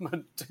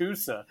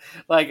 Medusa?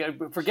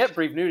 Like, forget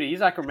brief nudity. He's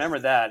not gonna remember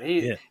that.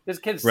 This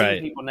kid's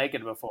seen people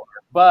naked before,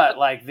 but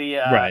like the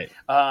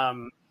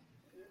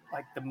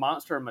like the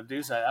monster of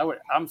Medusa.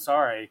 I'm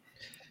sorry,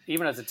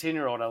 even as a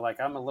 10-year-old,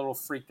 I'm a little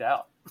freaked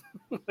out.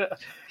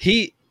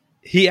 He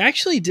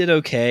actually did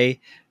okay.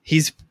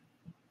 He's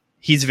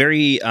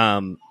very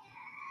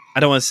I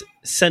don't want to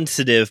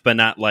sensitive, but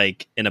not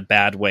like in a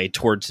bad way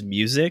towards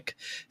music.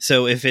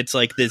 So if it's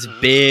like this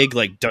big,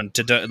 like dun,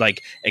 dun, dun,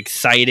 like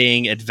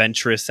exciting,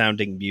 adventurous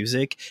sounding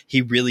music,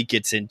 he really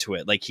gets into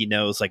it. Like, he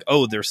knows, like,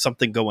 oh, there's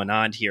something going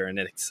on here, and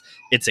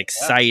it's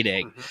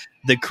exciting. Yeah.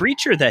 Mm-hmm. The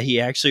creature that he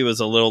actually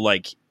was a little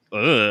like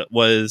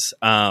was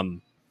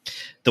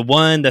the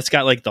one that's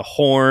got like the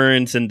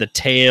horns and the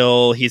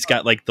tail. He's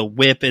got like the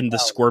whip in the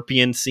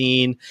scorpion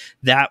scene.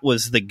 That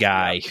was the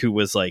guy who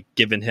was like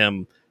giving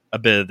him a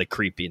bit of the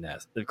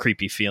creepiness, the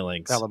creepy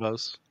feelings.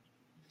 Calabos.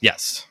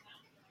 Yes.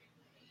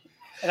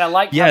 And I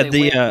like how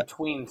they went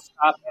between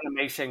stop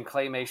animation,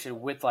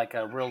 claymation with like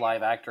a real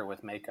live actor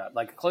with makeup,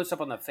 like a close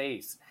up on the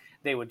face.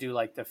 they would do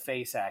like the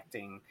face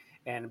acting,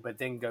 but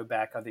then go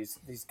back on these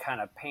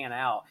kind of pan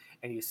out,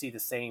 and you see the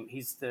same.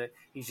 He's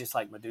just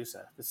like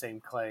Medusa, the same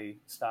clay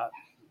stop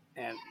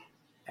and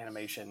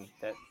animation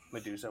that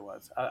Medusa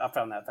was. I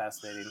found that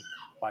fascinating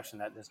watching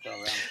that just go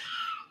around.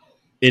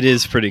 It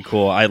is pretty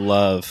cool. I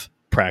love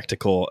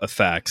practical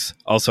effects.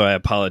 Also, I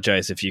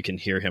apologize if you can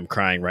hear him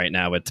crying right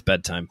now. It's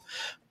bedtime.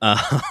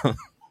 But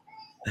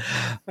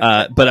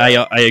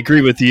I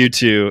agree with you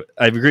too.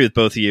 I agree with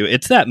both of you.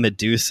 It's that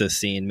Medusa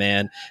scene,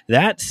 man.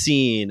 That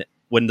scene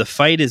when the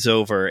fight is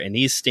over and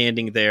he's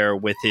standing there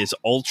with his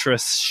ultra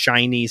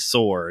shiny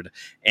sword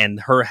and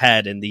her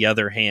head in the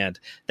other hand.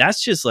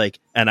 That's just like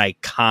an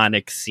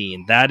iconic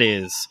scene.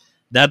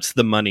 That's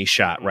the money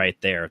shot right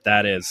there.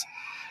 That is.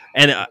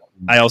 And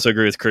I also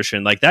agree with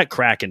Christian, like that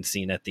Kraken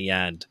scene at the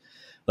end.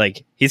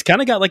 Like he's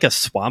kind of got like a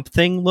Swamp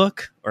Thing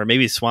look, or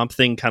maybe Swamp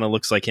Thing kind of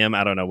looks like him.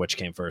 I don't know which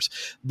came first,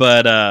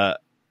 but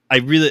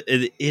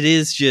it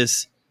is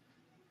just,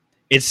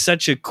 it's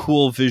such a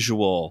cool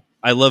visual.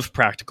 I love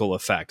practical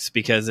effects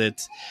because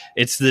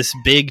it's this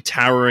big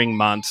towering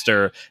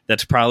monster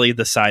that's probably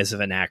the size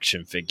of an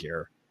action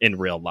figure in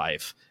real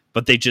life,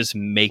 but they just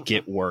make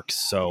it work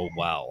so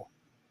well.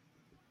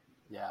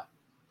 Yeah.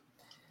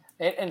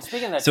 And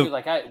speaking of that too,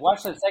 like I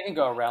watched the second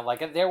go around,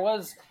 like there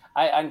was,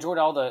 I enjoyed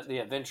all the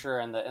adventure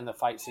and the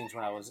fight scenes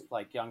when I was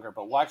like younger,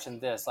 but watching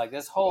this, like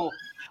this whole,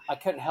 I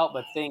couldn't help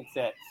but think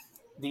that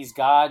these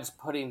gods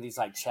putting these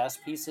like chess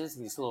pieces,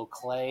 these little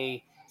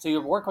clay, so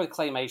you're working with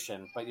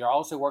claymation, but you're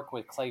also working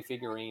with clay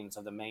figurines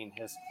of the main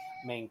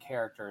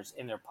characters,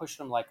 and they're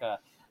pushing them like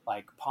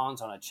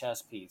pawns on a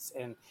chess piece.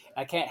 And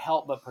I can't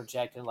help but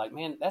project and like,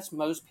 man, that's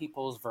most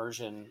people's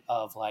version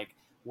of like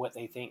what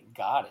they think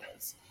God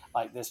is.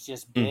 Like this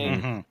just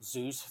big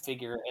Zeus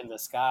figure in the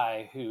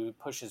sky who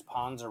pushes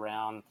pawns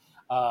around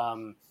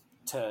for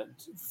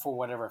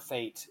whatever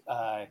fate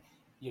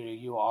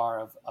you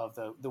are of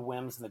the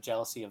whims and the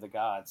jealousy of the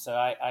gods. So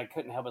I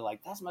couldn't help it,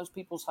 like that's most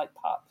people's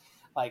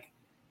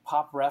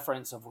pop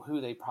reference of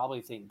who they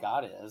probably think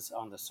God is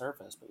on the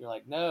surface. But you're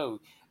like, no,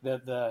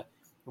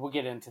 we'll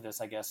get into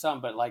this I guess some,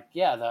 but like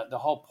yeah, the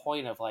whole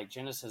point of like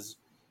Genesis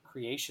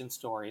creation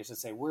story is to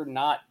say we're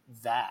not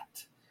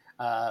that.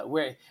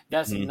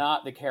 That's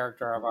not the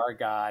character of our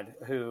God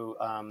who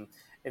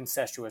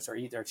incestuous or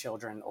eat their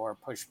children or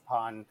push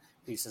pawn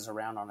pieces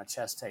around on a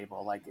chess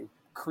table, like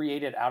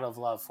created out of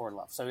love for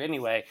love. So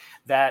anyway,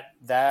 that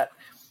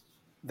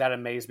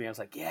amazed me. I was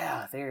like,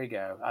 yeah, there you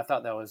go. I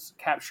thought that was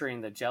capturing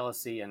the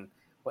jealousy and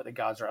what the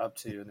gods are up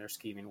to in their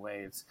scheming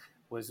ways.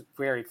 Was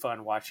very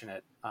fun watching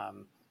it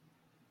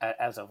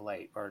as of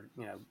late, or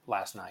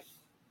last night.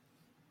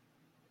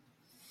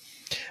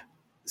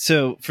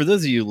 So for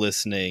those of you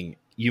listening,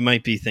 you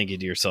might be thinking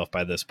to yourself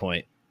by this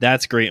point,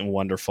 that's great and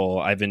wonderful.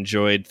 I've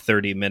enjoyed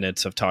 30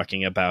 minutes of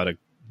talking about a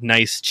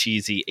nice,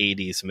 cheesy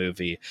 80s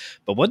movie.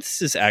 But what does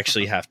this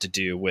actually have to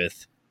do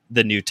with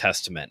the New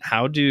Testament?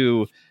 How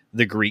do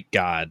the Greek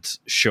gods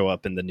show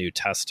up in the New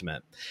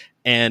Testament?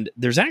 And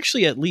there's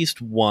actually at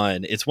least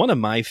one. It's one of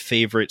my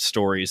favorite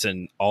stories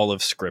in all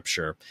of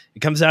Scripture. It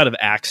comes out of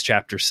Acts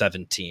chapter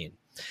 17.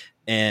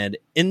 And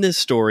in this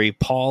story,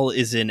 Paul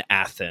is in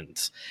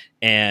Athens.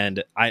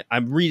 And I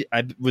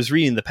was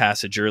reading the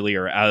passage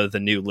earlier out of the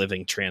New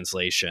Living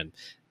Translation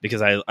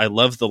because I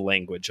love the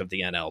language of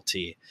the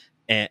NLT,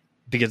 and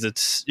because it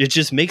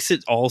just makes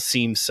it all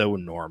seem so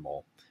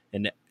normal.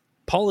 And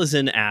Paul is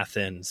in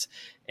Athens,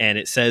 and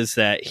it says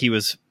that he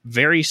was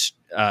very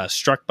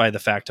struck by the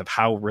fact of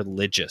how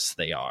religious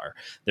they are.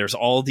 There's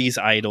all these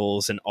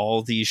idols and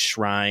all these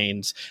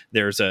shrines.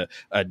 There's a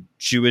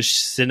Jewish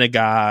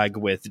synagogue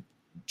with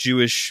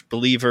Jewish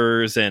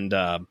believers and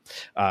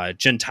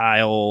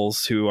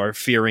Gentiles who are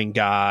fearing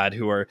God,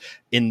 who are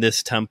in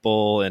this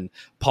temple. And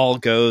Paul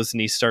goes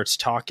and he starts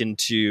talking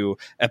to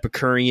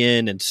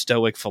Epicurean and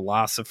Stoic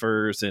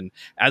philosophers. And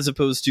as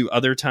opposed to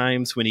other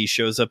times when he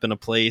shows up in a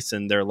place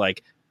and they're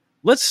like,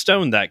 let's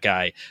stone that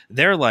guy,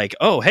 they're like,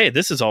 oh, hey,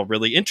 this is all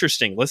really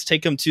interesting. Let's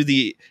take him to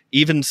the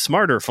even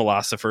smarter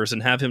philosophers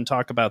and have him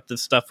talk about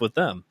this stuff with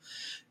them.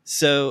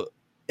 So,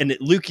 and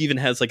Luke even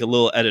has like a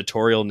little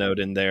editorial note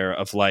in there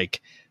of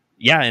like,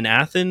 yeah, in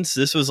Athens,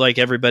 this was like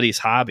everybody's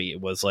hobby. It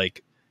was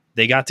like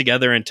they got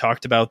together and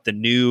talked about the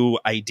new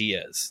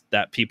ideas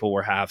that people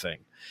were having.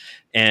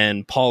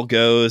 And Paul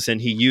goes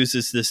and he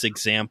uses this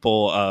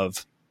example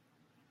of,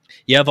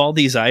 you have all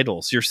these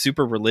idols, you're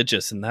super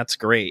religious, and that's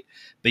great.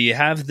 But you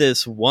have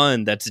this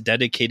one that's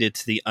dedicated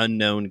to the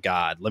unknown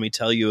God. Let me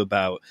tell you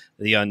about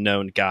the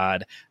unknown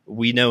God.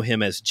 We know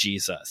him as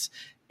Jesus.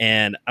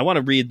 And I want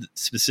to read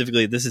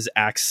specifically, this is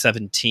Acts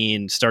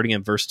 17, starting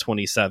in verse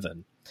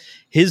 27.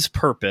 His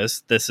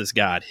purpose, this is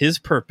God, his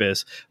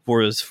purpose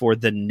was for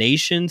the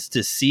nations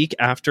to seek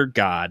after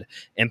God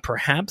and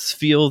perhaps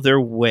feel their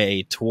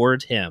way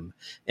toward him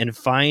and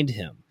find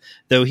him,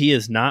 though he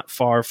is not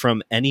far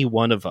from any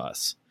one of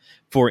us.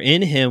 For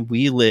in him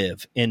we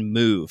live and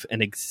move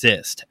and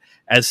exist.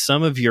 As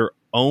some of your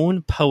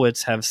own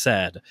poets have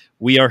said,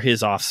 we are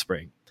his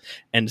offspring.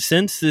 And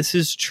since this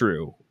is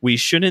true, we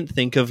shouldn't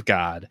think of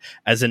God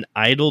as an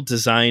idol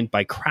designed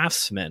by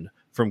craftsmen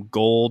from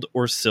gold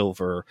or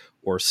silver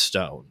or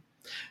stone.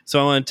 So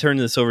I want to turn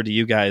this over to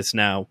you guys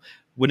now.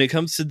 When it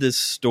comes to this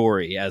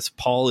story, as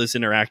Paul is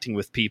interacting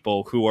with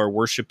people who are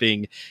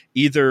worshiping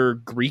either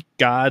Greek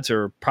gods,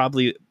 or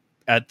probably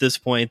at this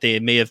point they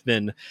may have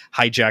been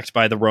hijacked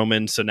by the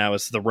Romans, so now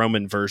it's the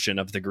Roman version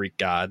of the Greek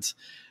gods.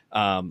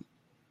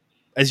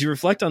 As you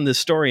reflect on this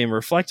story and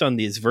reflect on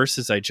these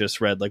verses I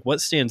just read, like, what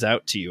stands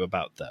out to you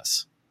about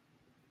this?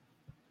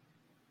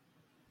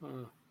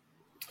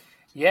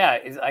 Yeah,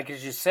 like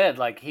as you said,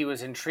 like he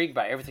was intrigued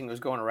by everything that was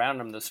going around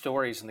him, the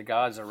stories and the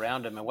gods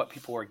around him, and what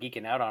people were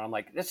geeking out on. I'm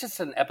like, that's just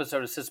an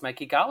episode of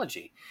systematic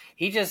ecology.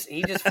 He just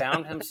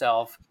found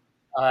himself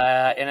in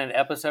an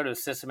episode of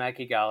systematic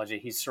ecology.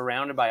 He's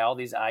surrounded by all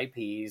these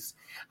IPs,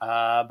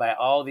 by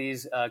all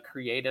these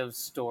creative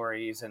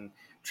stories, and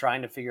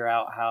trying to figure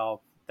out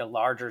how the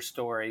larger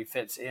story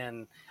fits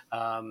in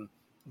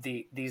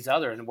these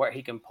others and where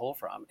he can pull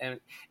from.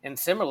 And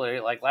similarly,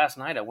 like last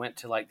night, I went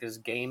to like this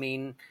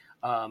gaming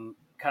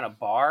kind of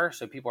bar,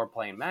 so people are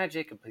playing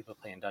Magic and people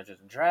are playing Dungeons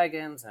and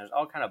Dragons, and there's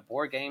all kind of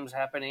board games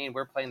happening.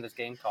 We're playing this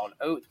game called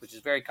Oath, which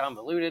is very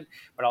convoluted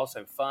but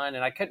also fun,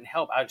 and I couldn't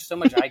help, I had so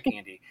much eye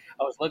candy.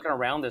 I was looking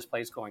around this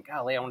place going,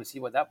 golly, I want to see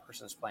what that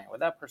person's playing,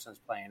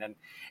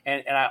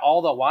 and I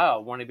all the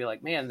while want to be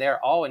like, man,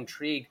 they're all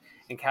intrigued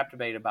and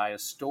captivated by a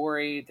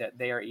story that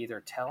they are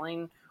either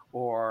telling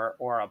or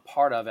a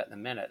part of at the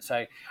minute.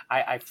 So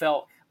I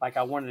felt like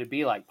I wanted to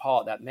be like Paul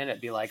at that minute,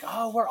 be like,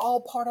 oh, we're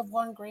all part of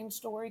one grand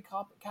story,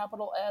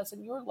 capital S,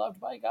 and you're loved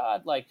by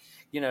God. Like,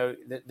 then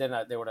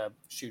they would have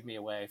shooed me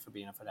away for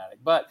being a fanatic.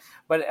 But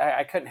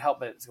I couldn't help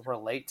but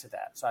relate to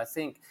that. So I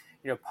think,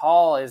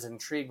 Paul is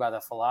intrigued by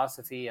the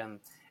philosophy and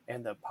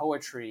the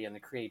poetry and the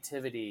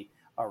creativity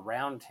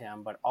around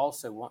him, but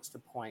also wants to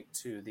point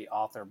to the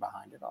author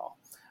behind it all,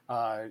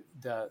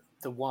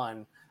 the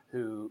one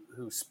who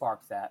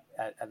sparked that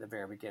at the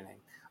very beginning.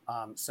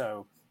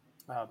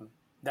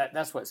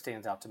 That's what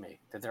stands out to me,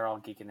 that they're all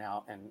geeking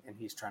out and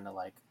he's trying to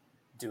like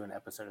do an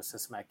episode of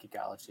systematic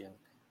ecology and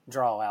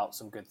draw out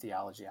some good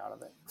theology out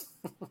of it.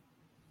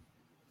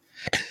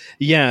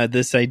 Yeah,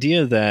 this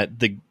idea that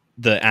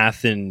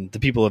the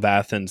people of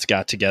Athens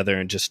got together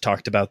and just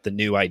talked about the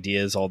new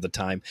ideas all the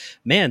time.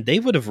 Man, they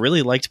would have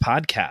really liked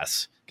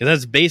podcasts, because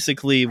that's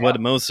basically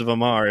what most of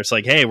them are. It's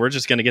like, hey, we're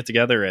just going to get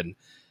together and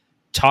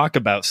talk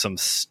about some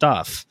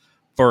stuff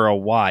for a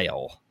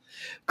while.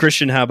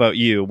 Christian, how about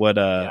you?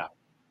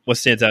 What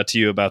stands out to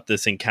you about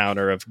this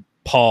encounter of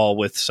Paul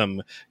with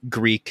some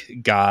Greek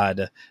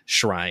god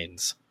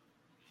shrines?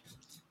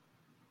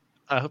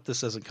 I hope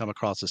this doesn't come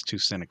across as too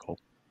cynical.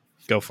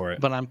 Go for it.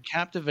 But I'm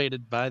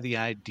captivated by the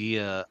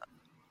idea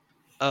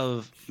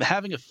of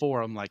having a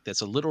forum like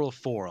this, a literal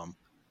forum,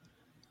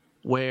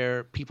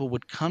 where people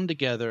would come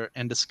together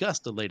and discuss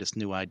the latest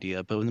new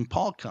idea. But when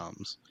Paul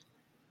comes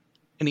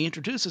and he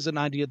introduces an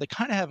idea they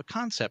kind of have a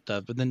concept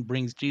of, but then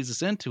brings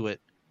Jesus into it,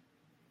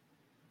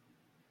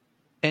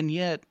 and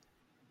yet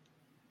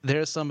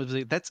there's some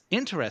of that's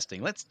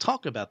interesting. Let's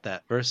talk about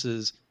that,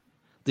 versus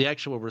the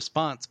actual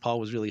response Paul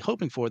was really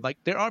hoping for. Like,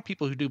 there are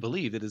people who do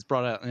believe it is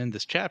brought out in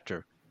this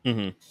chapter.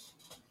 Mm-hmm.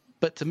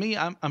 But to me,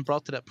 I'm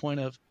brought to that point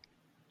of,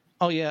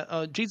 oh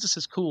yeah, Jesus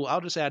is cool.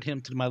 I'll just add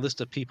him to my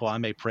list of people I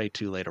may pray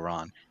to later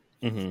on.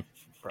 Mm-hmm.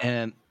 Right.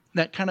 And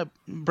that kind of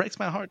breaks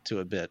my heart to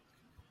a bit.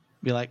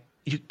 Be like,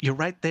 you're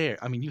right there.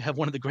 I mean, you have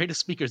one of the greatest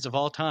speakers of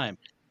all time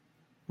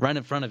right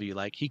in front of you.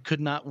 Like, he could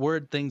not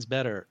word things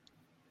better.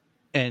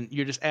 And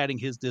you're just adding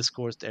his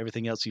discourse to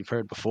everything else you've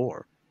heard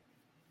before.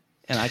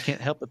 And I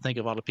can't help but think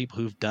of all the people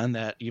who've done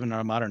that, even in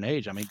our modern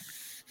age. I mean,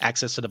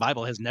 access to the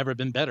Bible has never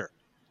been better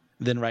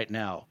than right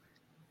now.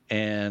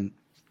 And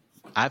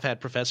I've had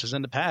professors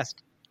in the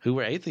past who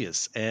were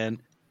atheists,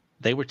 and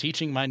they were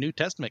teaching my New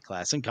Testament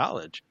class in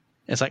college.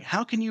 And it's like,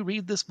 how can you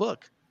read this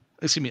book?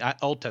 Excuse me,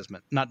 Old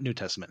Testament, not New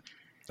Testament.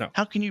 No.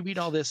 How can you read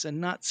all this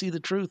and not see the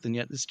truth? And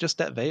yet it's just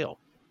that veil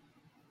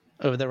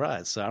over their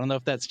eyes. So I don't know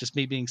if that's just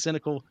me being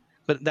cynical,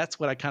 but that's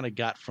what I kind of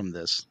got from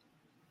this.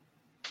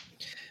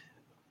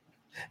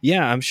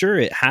 Yeah, I'm sure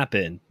it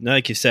happened.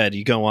 Like you said,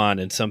 you go on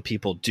and some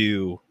people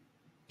do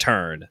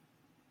turn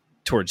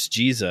towards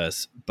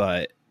Jesus,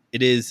 but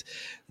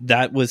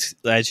that was,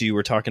 as you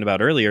were talking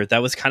about earlier,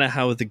 that was kind of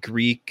how the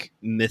Greek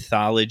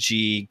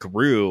mythology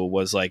grew,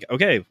 was like,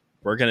 okay,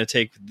 we're going to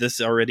take this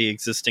already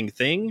existing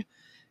thing,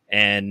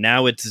 and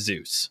now it's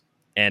Zeus,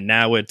 and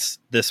now it's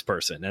this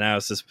person, and now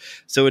it's this.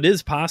 So it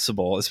is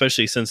possible,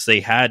 especially since they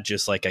had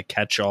just like a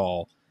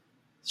catch-all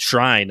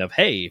shrine of,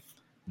 hey,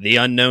 the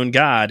unknown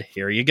God,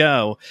 here you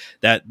go,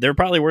 that there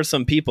probably were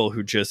some people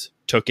who just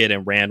took it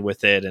and ran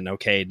with it, and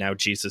okay, now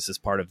Jesus is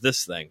part of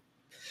this thing.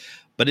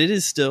 But it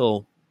is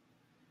still,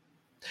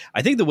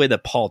 I think the way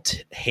that Paul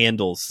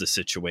handles the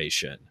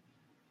situation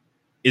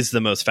is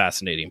the most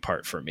fascinating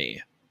part for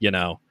me,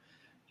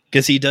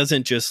 because he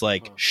doesn't just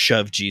like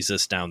shove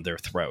Jesus down their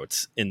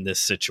throats in this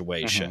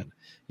situation.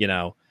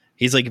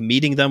 He's like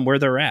meeting them where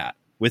they're at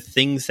with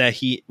things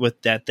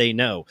that they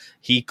know.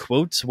 He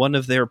quotes one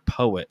of their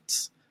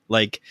poets.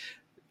 Like,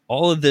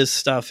 all of this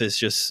stuff is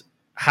just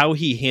how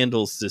he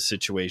handles this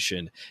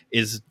situation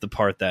is the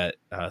part that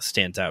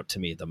stands out to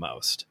me the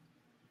most.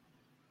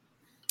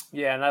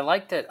 Yeah, and I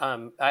like that.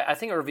 I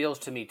think it reveals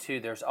to me too.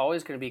 There's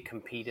always going to be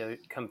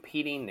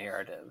competing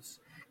narratives,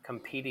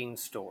 competing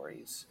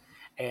stories,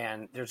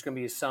 and there's going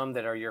to be some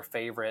that are your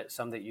favorite,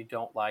 some that you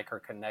don't like or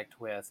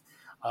connect with.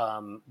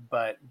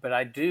 But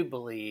I do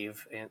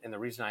believe, and the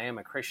reason I am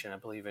a Christian, I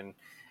believe in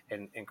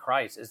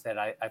Christ, is that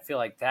I feel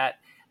like that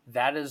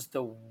is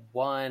the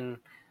one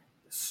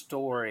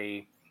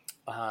story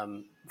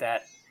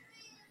that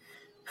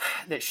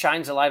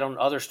shines a light on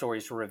other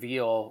stories to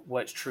reveal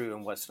what's true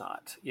and what's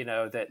not. You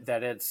know,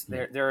 that it's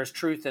there is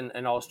truth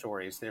in all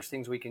stories. There's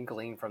things we can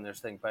glean from this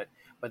thing, but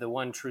the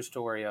one true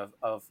story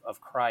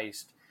of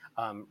Christ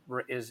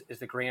is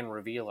the grand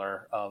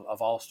revealer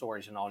of all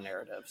stories and all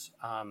narratives.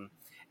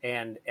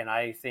 And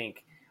I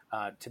think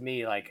to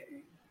me, like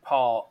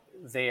Paul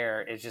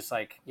there is just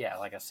like, yeah,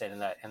 like I said,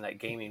 in that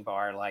gaming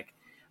bar, like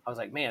I was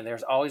like, man,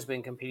 there's always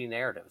been competing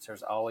narratives.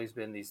 There's always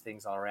been these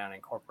things all around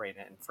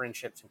incorporated, and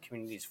friendships and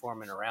communities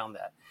forming around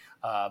that.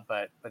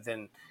 But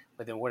then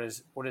what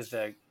is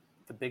the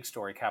big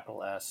story,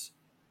 capital S?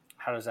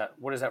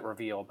 What does that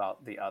reveal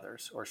about the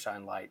others or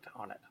shine light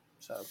on it?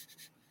 So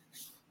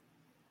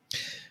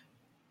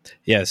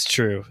Yeah, it's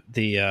true.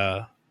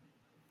 The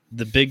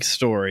big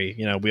story,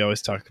 you know, we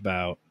always talk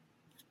about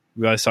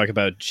we always talk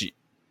about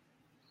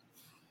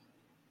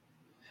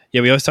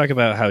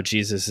how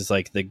Jesus is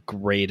like the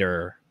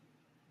greater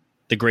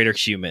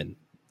human,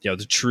 you know,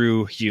 the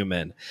true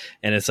human.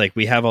 And it's like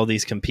we have all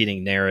these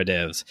competing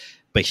narratives,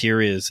 but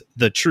here is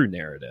the true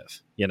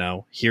narrative. You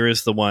know, here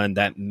is the one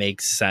that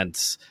makes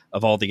sense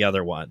of all the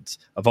other ones,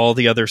 of all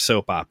the other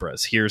soap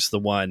operas. Here's the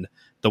one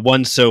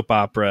soap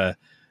opera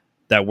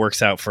that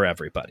works out for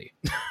everybody.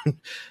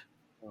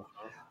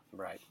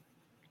 right.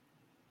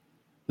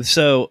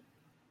 So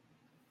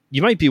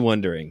you might be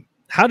wondering,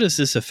 how does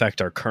this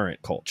affect our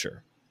current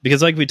culture?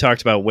 Because like we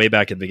talked about way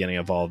back at the beginning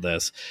of all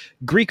this,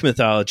 Greek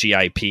mythology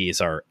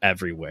IPs are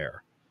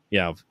everywhere. You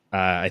know,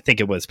 I think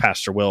it was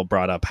Pastor Will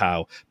brought up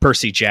how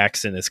Percy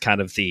Jackson is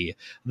kind of the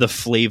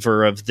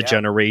flavor of the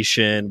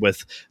generation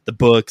with the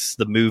books,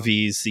 the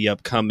movies, the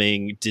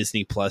upcoming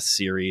Disney Plus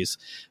series.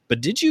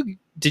 But did you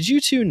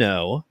two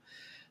know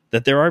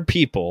that there are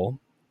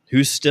people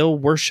who still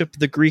worship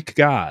the Greek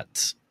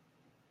gods?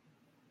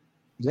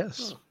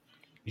 Yes.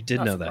 You did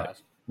Not know surprised.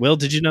 that. Will,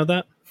 did you know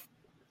that?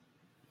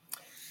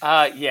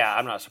 Yeah,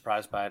 I'm not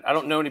surprised by it. I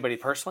don't know anybody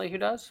personally who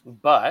does,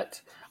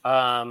 but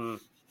I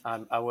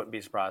wouldn't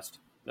be surprised.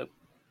 Nope.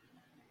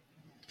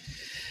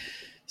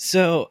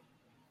 So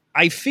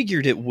I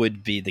figured it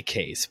would be the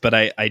case, but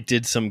I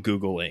did some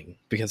Googling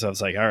because I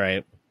was like, all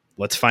right,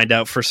 let's find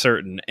out for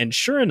certain. And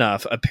sure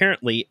enough,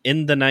 apparently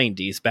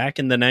back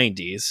in the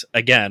 90s,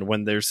 again,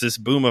 when there's this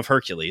boom of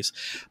Hercules,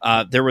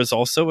 there was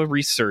also a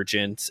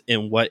resurgence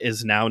in what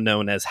is now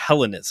known as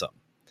Hellenism.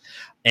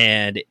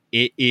 And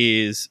it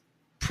is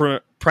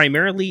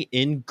primarily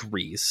in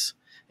Greece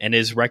and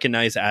is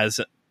recognized as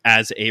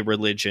a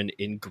religion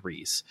in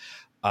Greece,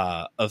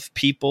 of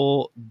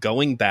people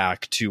going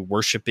back to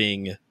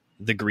worshiping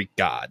the Greek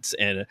gods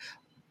and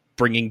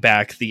bringing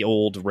back the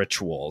old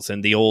rituals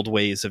and the old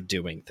ways of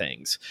doing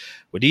things.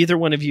 Would either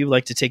one of you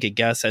like to take a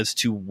guess as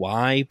to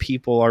why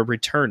people are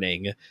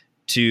returning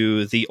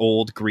to the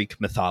old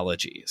Greek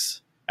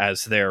mythologies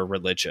as their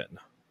religion?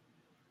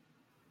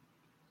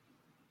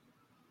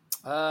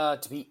 To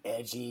be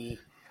edgy,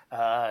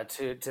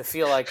 to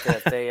feel like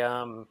that they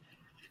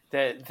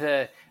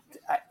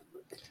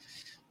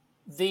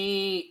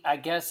I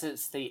guess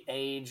it's the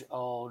age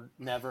old,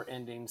 never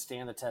ending,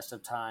 stand the test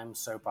of time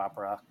soap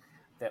opera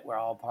that we're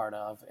all part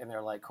of, and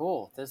they're like,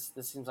 cool, this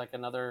seems like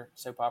another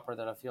soap opera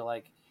that I feel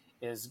like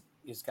is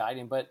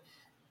guiding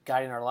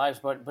our lives.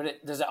 But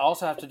does it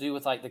also have to do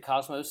with like the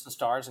cosmos, the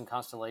stars and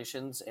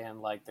constellations, and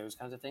like those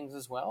kinds of things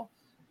as well?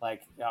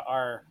 Like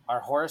our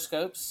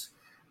horoscopes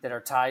that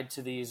are tied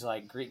to these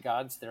like Greek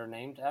gods that are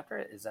named after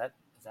it. Is that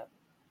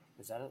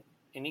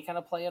any kind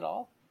of play at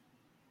all?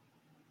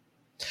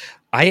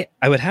 I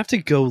would have to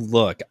go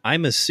look.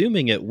 I'm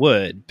assuming it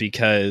would,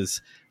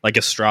 because like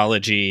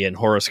astrology and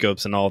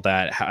horoscopes and all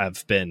that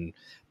have been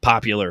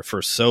popular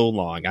for so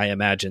long. I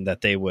imagine that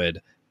they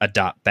would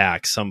adopt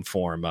back some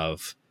form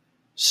of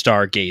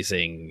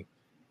stargazing,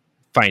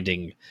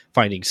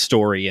 finding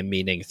story and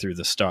meaning through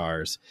the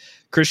stars.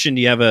 Christian,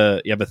 do you have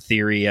a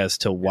theory as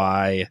to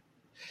why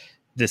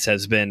this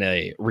has been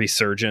a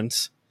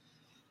resurgence?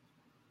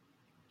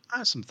 I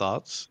have some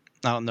thoughts.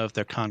 I don't know if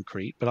they're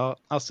concrete, but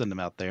I'll send them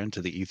out there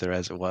into the ether,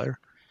 as it were.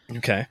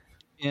 Okay.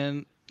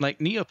 And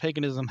like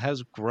neo-paganism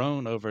has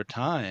grown over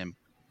time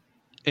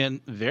in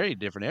very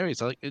different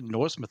areas. Like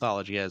Norse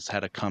mythology has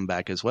had a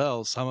comeback as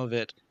well. Some of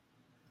it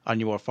on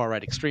your far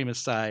right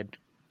extremist side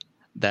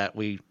that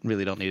we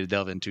really don't need to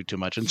delve into too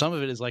much, and some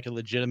of it is like a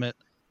legitimate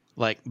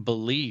like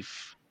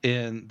belief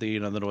in the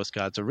the Norse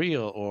gods are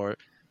real, or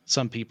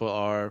some people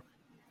are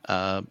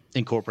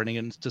incorporating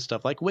into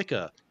stuff like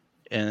Wicca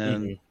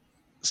and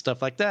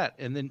stuff like that.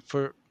 And then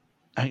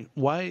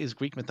why is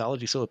Greek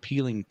mythology so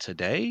appealing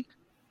today?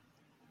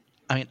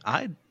 I mean,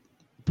 I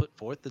put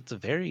forth. It's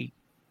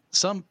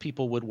some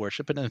people would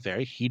worship it in a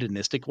very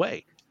hedonistic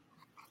way.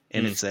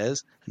 And it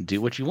says,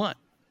 do what you want,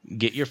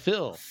 get your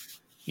fill,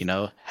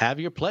 have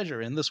your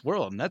pleasure in this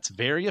world. And that's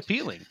very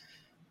appealing.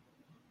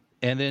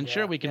 And then,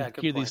 sure, we can Yeah,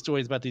 good hear these point.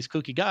 stories about these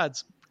kooky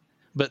gods,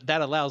 but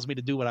that allows me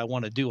to do what I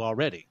want to do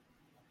already.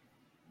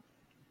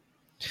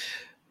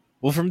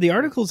 Well, from the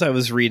articles I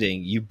was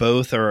reading, you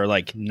both are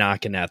like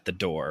knocking at the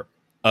door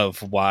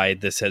of why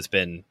this has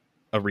been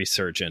a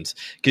resurgence.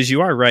 Because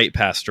you are right,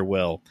 Pastor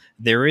Will.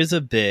 There is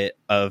a bit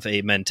of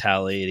a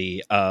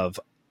mentality of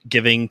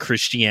giving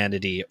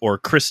Christianity, or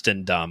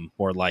Christendom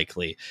more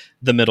likely,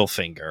 the middle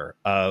finger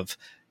of,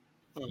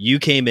 you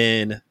came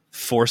in,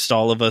 forced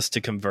all of us to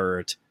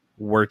convert,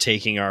 we're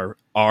taking our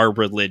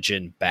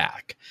religion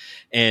back.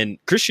 And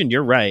Christian,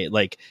 you're right.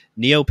 Like,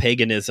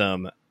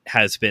 neo-paganism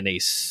has been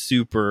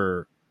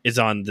is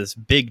on this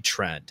big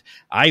trend.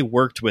 I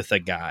worked with a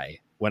guy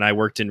when I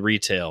worked in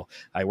retail.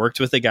 I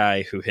worked with a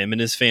guy who, him and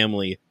his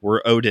family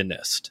were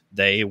Odinist.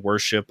 They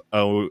worship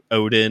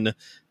Odin.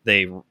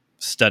 They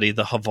study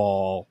the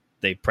Haval.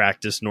 They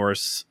practice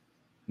Norse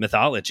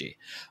mythology.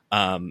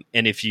 And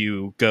if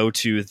you go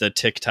to the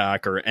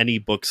TikTok or any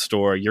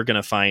bookstore, you're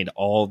going to find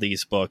all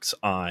these books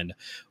on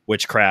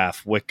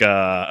witchcraft,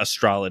 Wicca,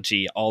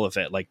 astrology, all of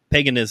it. Like,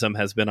 paganism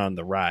has been on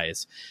the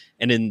rise.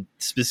 And in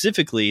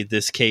specifically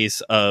this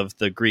case of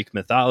the Greek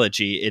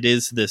mythology, it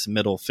is this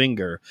middle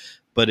finger,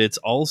 but it's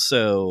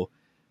also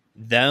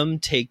them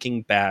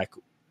taking back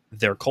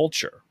their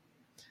culture.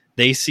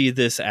 They see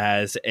this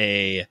as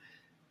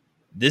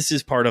this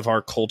is part of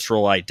our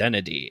cultural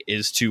identity,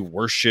 is to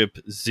worship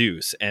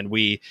Zeus. And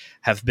we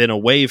have been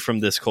away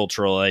from this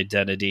cultural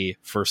identity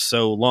for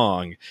so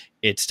long.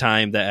 It's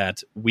time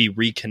that we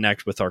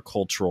reconnect with our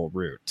cultural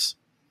roots.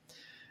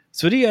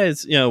 So what do you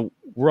guys,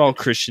 we're all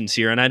Christians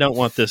here, and I don't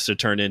want this to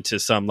turn into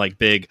some like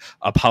big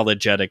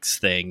apologetics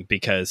thing,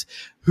 because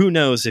who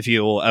knows if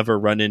you will ever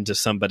run into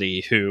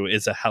somebody who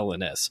is a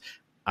Hellenist.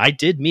 I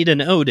did meet an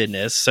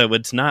Odinist, so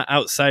it's not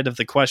outside of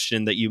the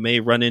question that you may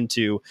run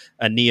into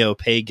a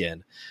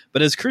neo-pagan.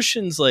 But as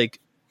Christians, like,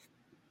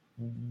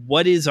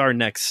 what is our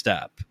next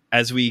step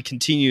as we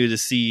continue to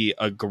see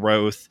a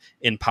growth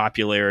in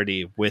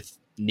popularity with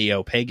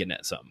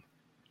neo-paganism?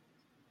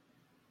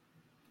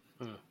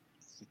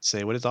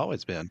 Say what it's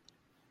always been.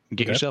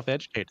 Get Okay. yourself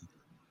educated.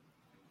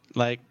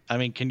 Like, I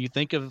mean, can you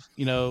think of,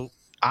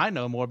 I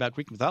know more about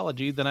Greek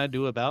mythology than I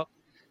do about,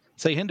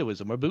 say,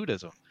 Hinduism or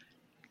Buddhism.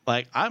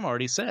 Like, I'm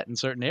already set in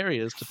certain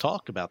areas to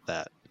talk about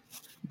that,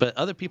 but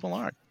other people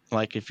aren't.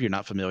 Like, if you're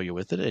not familiar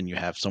with it and you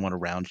have someone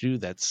around you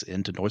that's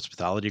into Norse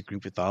mythology,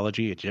 Greek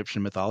mythology,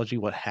 Egyptian mythology,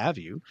 what have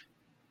you,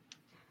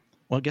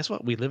 well, guess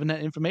what? We live in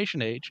that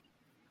information age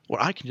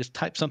where I can just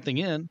type something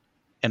in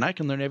and I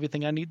can learn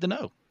everything I need to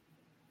know.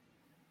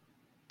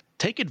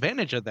 Take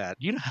advantage of that.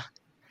 You know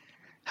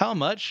how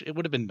much it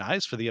would have been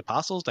nice for the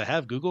apostles to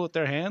have Google at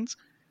their hands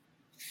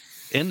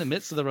in the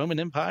midst of the Roman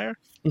Empire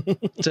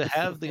to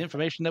have the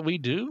information that we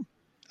do.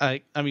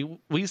 I mean,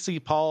 we see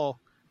Paul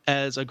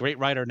as a great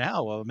writer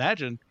now. Well,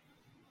 imagine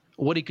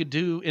what he could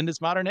do in this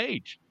modern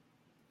age.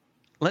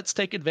 Let's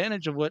take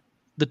advantage of what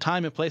the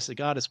time and place that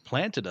God has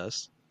planted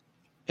us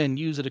and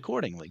use it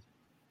accordingly.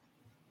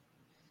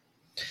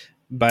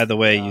 By the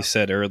way, you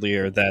said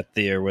earlier that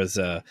there was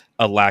a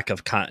lack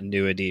of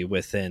continuity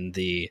within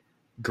the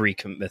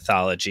Greek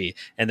mythology,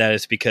 and that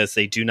is because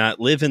they do not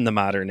live in the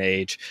modern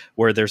age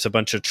where there's a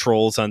bunch of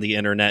trolls on the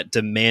internet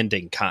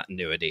demanding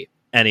continuity.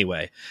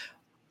 Anyway,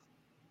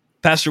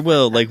 Pastor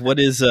Will, like, what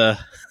is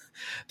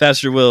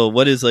Pastor Will,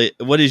 what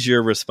is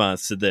your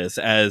response to this?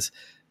 As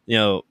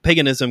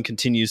paganism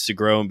continues to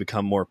grow and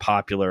become more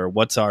popular,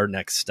 what's our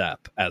next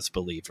step as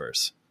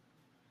believers?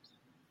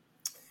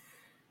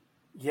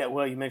 Yeah,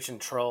 well, you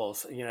mentioned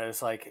trolls.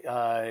 It's like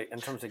in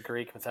terms of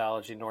Greek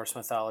mythology, Norse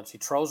mythology,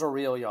 trolls are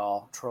real,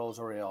 y'all. Trolls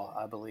are real.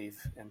 I believe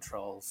in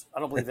trolls.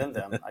 I don't believe in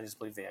them. I just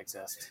believe they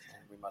exist,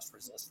 and we must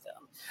resist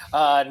them.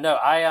 No,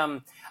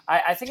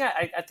 I think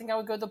I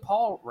would go the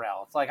Paul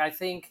route. Like, I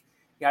think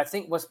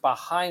what's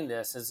behind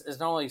this is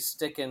not only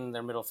sticking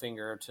their middle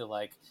finger to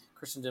like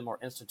Christendom or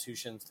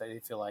institutions that they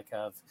feel like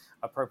have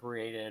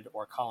appropriated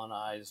or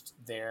colonized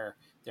their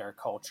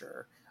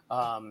culture.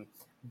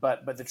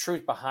 But the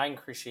truth behind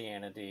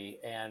Christianity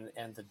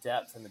and the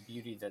depth and the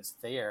beauty that's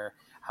there,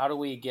 how do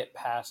we get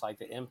past like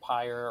the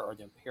empire or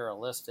the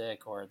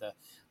imperialistic or the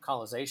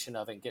colonization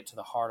of it and get to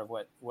the heart of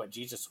what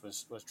Jesus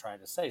was trying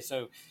to say?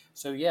 So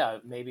yeah,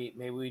 maybe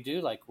we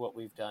do like what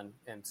we've done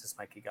in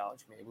systematic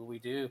ecology. Maybe we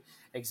do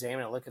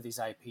examine and look at these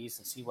IPs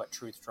and see what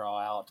truths draw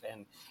out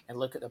and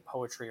look at the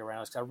poetry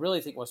around us. 'Cause I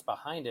really think what's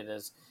behind it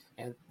is,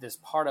 and this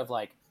part of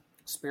like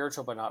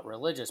spiritual but not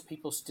religious,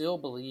 people still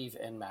believe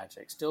in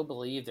magic, still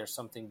believe there's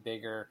something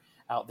bigger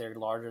out there,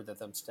 larger than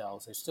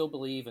themselves. They still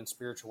believe in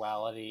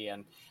spirituality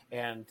and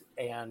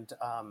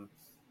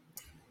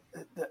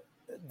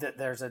that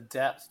there's a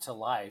depth to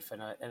life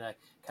and a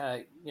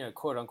kind of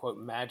quote unquote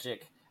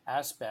magic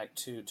aspect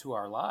to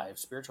our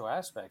lives, spiritual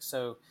aspects.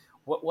 So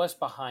what's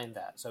behind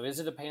that? So is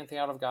it a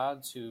pantheon of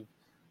gods who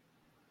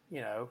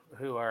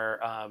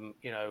are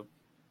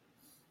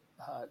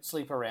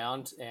sleep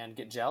around and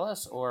get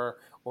jealous, or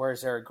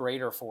is there a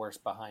greater force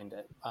behind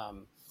it?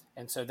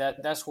 And so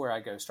that's where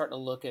I go, start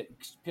to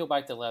peel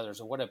back the layers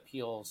of what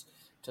appeals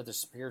to the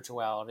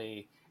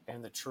spirituality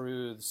and the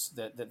truths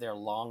that they're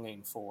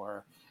longing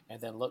for,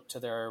 and then look to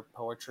their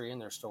poetry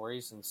and their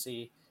stories and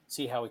see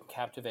how we can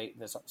captivate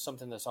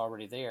something that's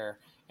already there,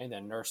 and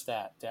then nurse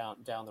that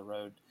down the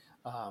road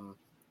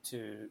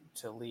to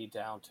lead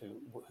down to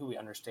who we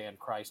understand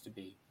Christ to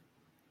be.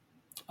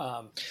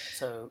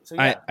 So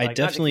yeah, I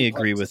definitely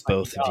agree with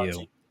both of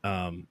you,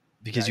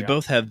 because you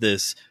both have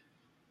this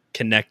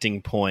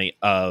connecting point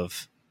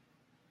of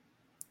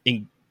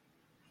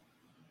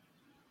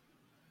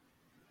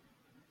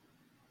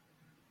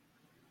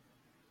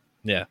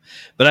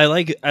but I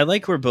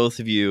like where both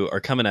of you are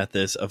coming at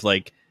this of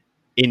like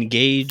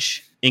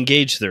engage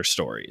their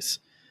stories.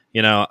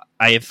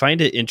 I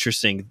find it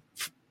interesting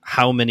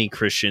how many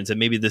Christians, and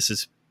maybe this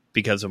is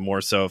because of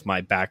more so of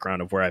my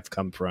background of where I've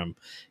come from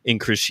in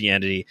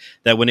Christianity,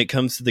 that when it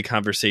comes to the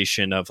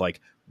conversation of like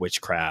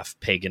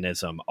witchcraft,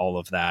 paganism, all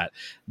of that,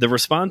 the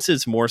response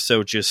is more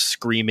so just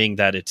screaming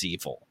that it's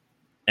evil.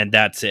 And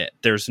that's it.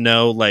 There's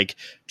no like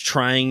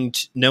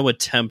no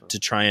attempt to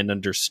try and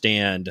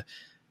understand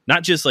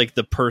not just like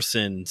the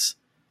person's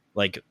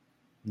like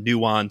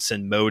nuance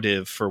and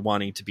motive for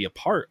wanting to be a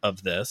part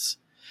of this,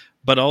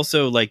 but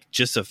also like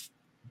just a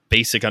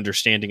basic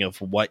understanding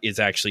of what is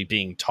actually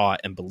being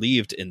taught and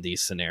believed in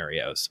these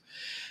scenarios.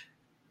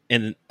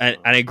 And I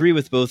agree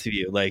with both of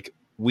you. Like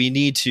we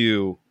need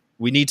to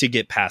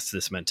get past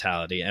this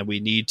mentality, and we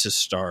need to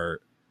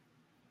start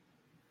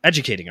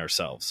educating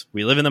ourselves.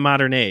 We live in the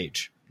modern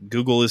age.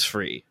 Google is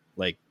free.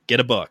 Like get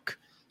a book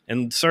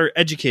and start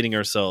educating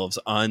ourselves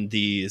on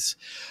these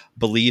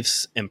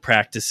beliefs and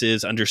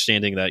practices,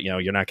 understanding that,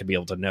 you're not going to be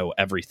able to know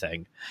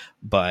everything,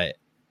 and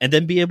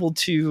then be able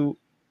to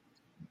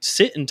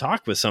sit and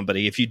talk with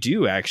somebody if you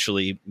do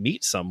actually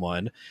meet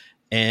someone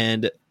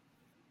and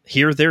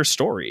hear their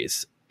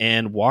stories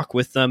and walk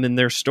with them in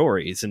their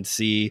stories and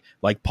see,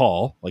 like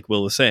Paul, like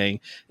Will was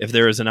saying, if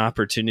there is an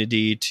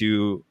opportunity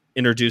to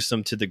introduce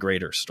them to the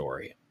greater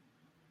story.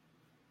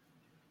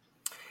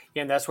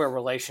 Yeah, and that's where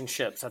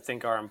relationships, I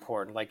think, are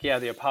important. Like,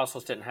 the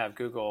apostles didn't have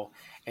Google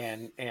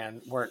and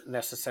weren't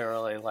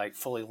necessarily like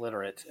fully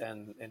literate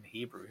in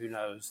Hebrew. Who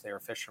knows? They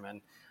were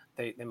fishermen.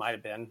 They might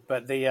have been,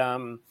 but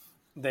the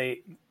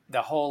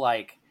whole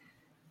like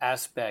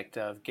aspect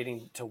of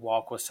getting to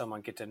walk with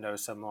someone, get to know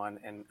someone,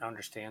 and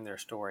understand their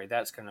story,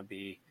 that's going to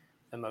be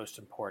the most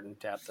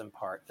important depth and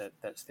part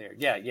that's there.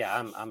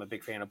 I'm a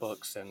big fan of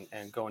books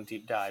and going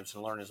deep dives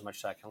and learn as much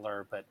as I can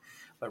learn, but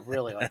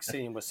really like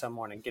sitting with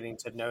someone and getting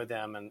to know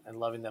them and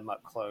loving them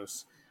up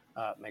close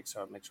makes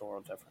a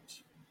world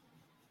difference.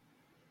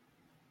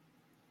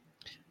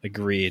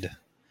 Agreed.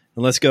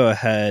 And let's go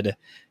ahead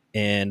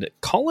and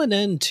call an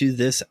end to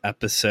this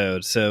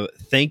episode. So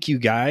thank you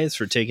guys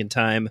for taking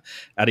time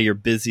out of your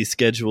busy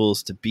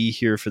schedules to be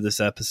here for this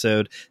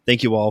episode.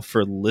 Thank you all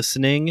for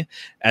listening.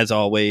 As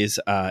always,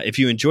 if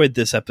you enjoyed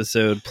this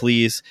episode,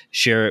 please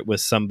share it with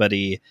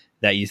somebody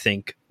that you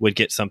think would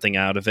get something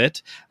out of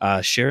it.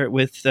 Share it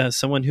with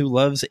someone who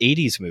loves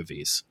 80s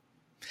movies.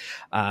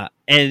 And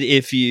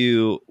if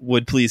you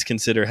would please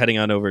consider heading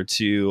on over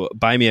to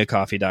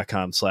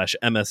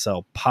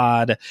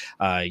buymeacoffee.com/MSLpod.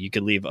 You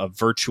could leave a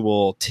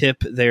virtual tip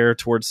there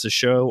towards the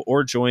show,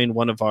 or join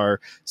one of our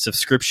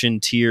subscription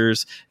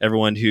tiers.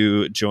 Everyone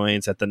who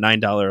joins at the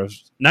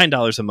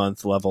 $9 a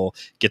month level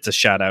gets a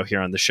shout out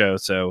here on the show.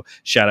 So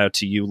shout out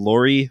to you,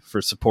 Lori,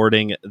 for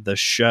supporting the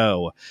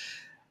show.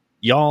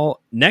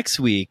 Y'all,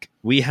 next week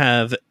we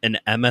have an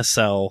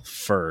MSL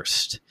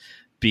first,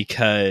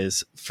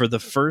 because for the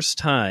first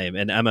time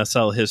in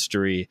MSL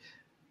history,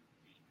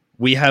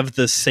 we have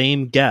the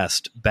same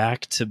guest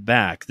back to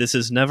back. This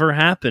has never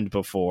happened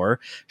before,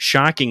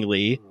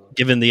 shockingly,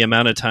 given the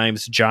amount of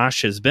times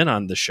Josh has been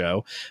on the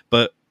show.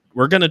 But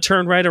we're going to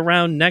turn right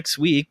around next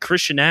week.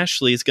 Christian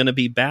Ashley is going to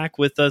be back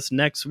with us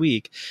next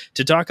week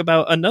to talk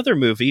about another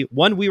movie.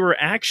 One we were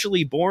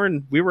actually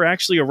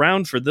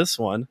around for this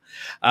one.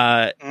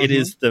 It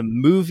is the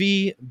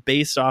movie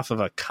based off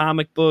of a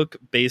comic book,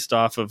 based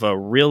off of a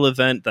real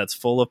event that's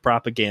full of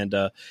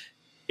propaganda.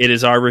 It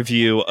is our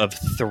review of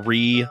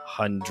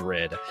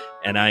 300,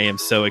 and I am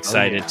so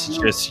excited to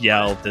just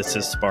yell, "This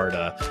is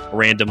Sparta,"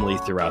 randomly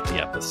throughout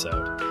the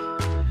episode.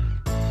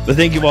 But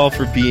thank you all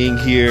for being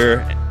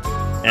here.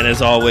 And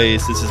as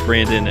always, this is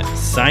Brandon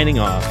signing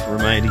off,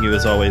 reminding you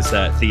as always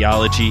that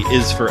theology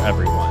is for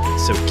everyone.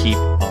 So keep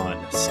on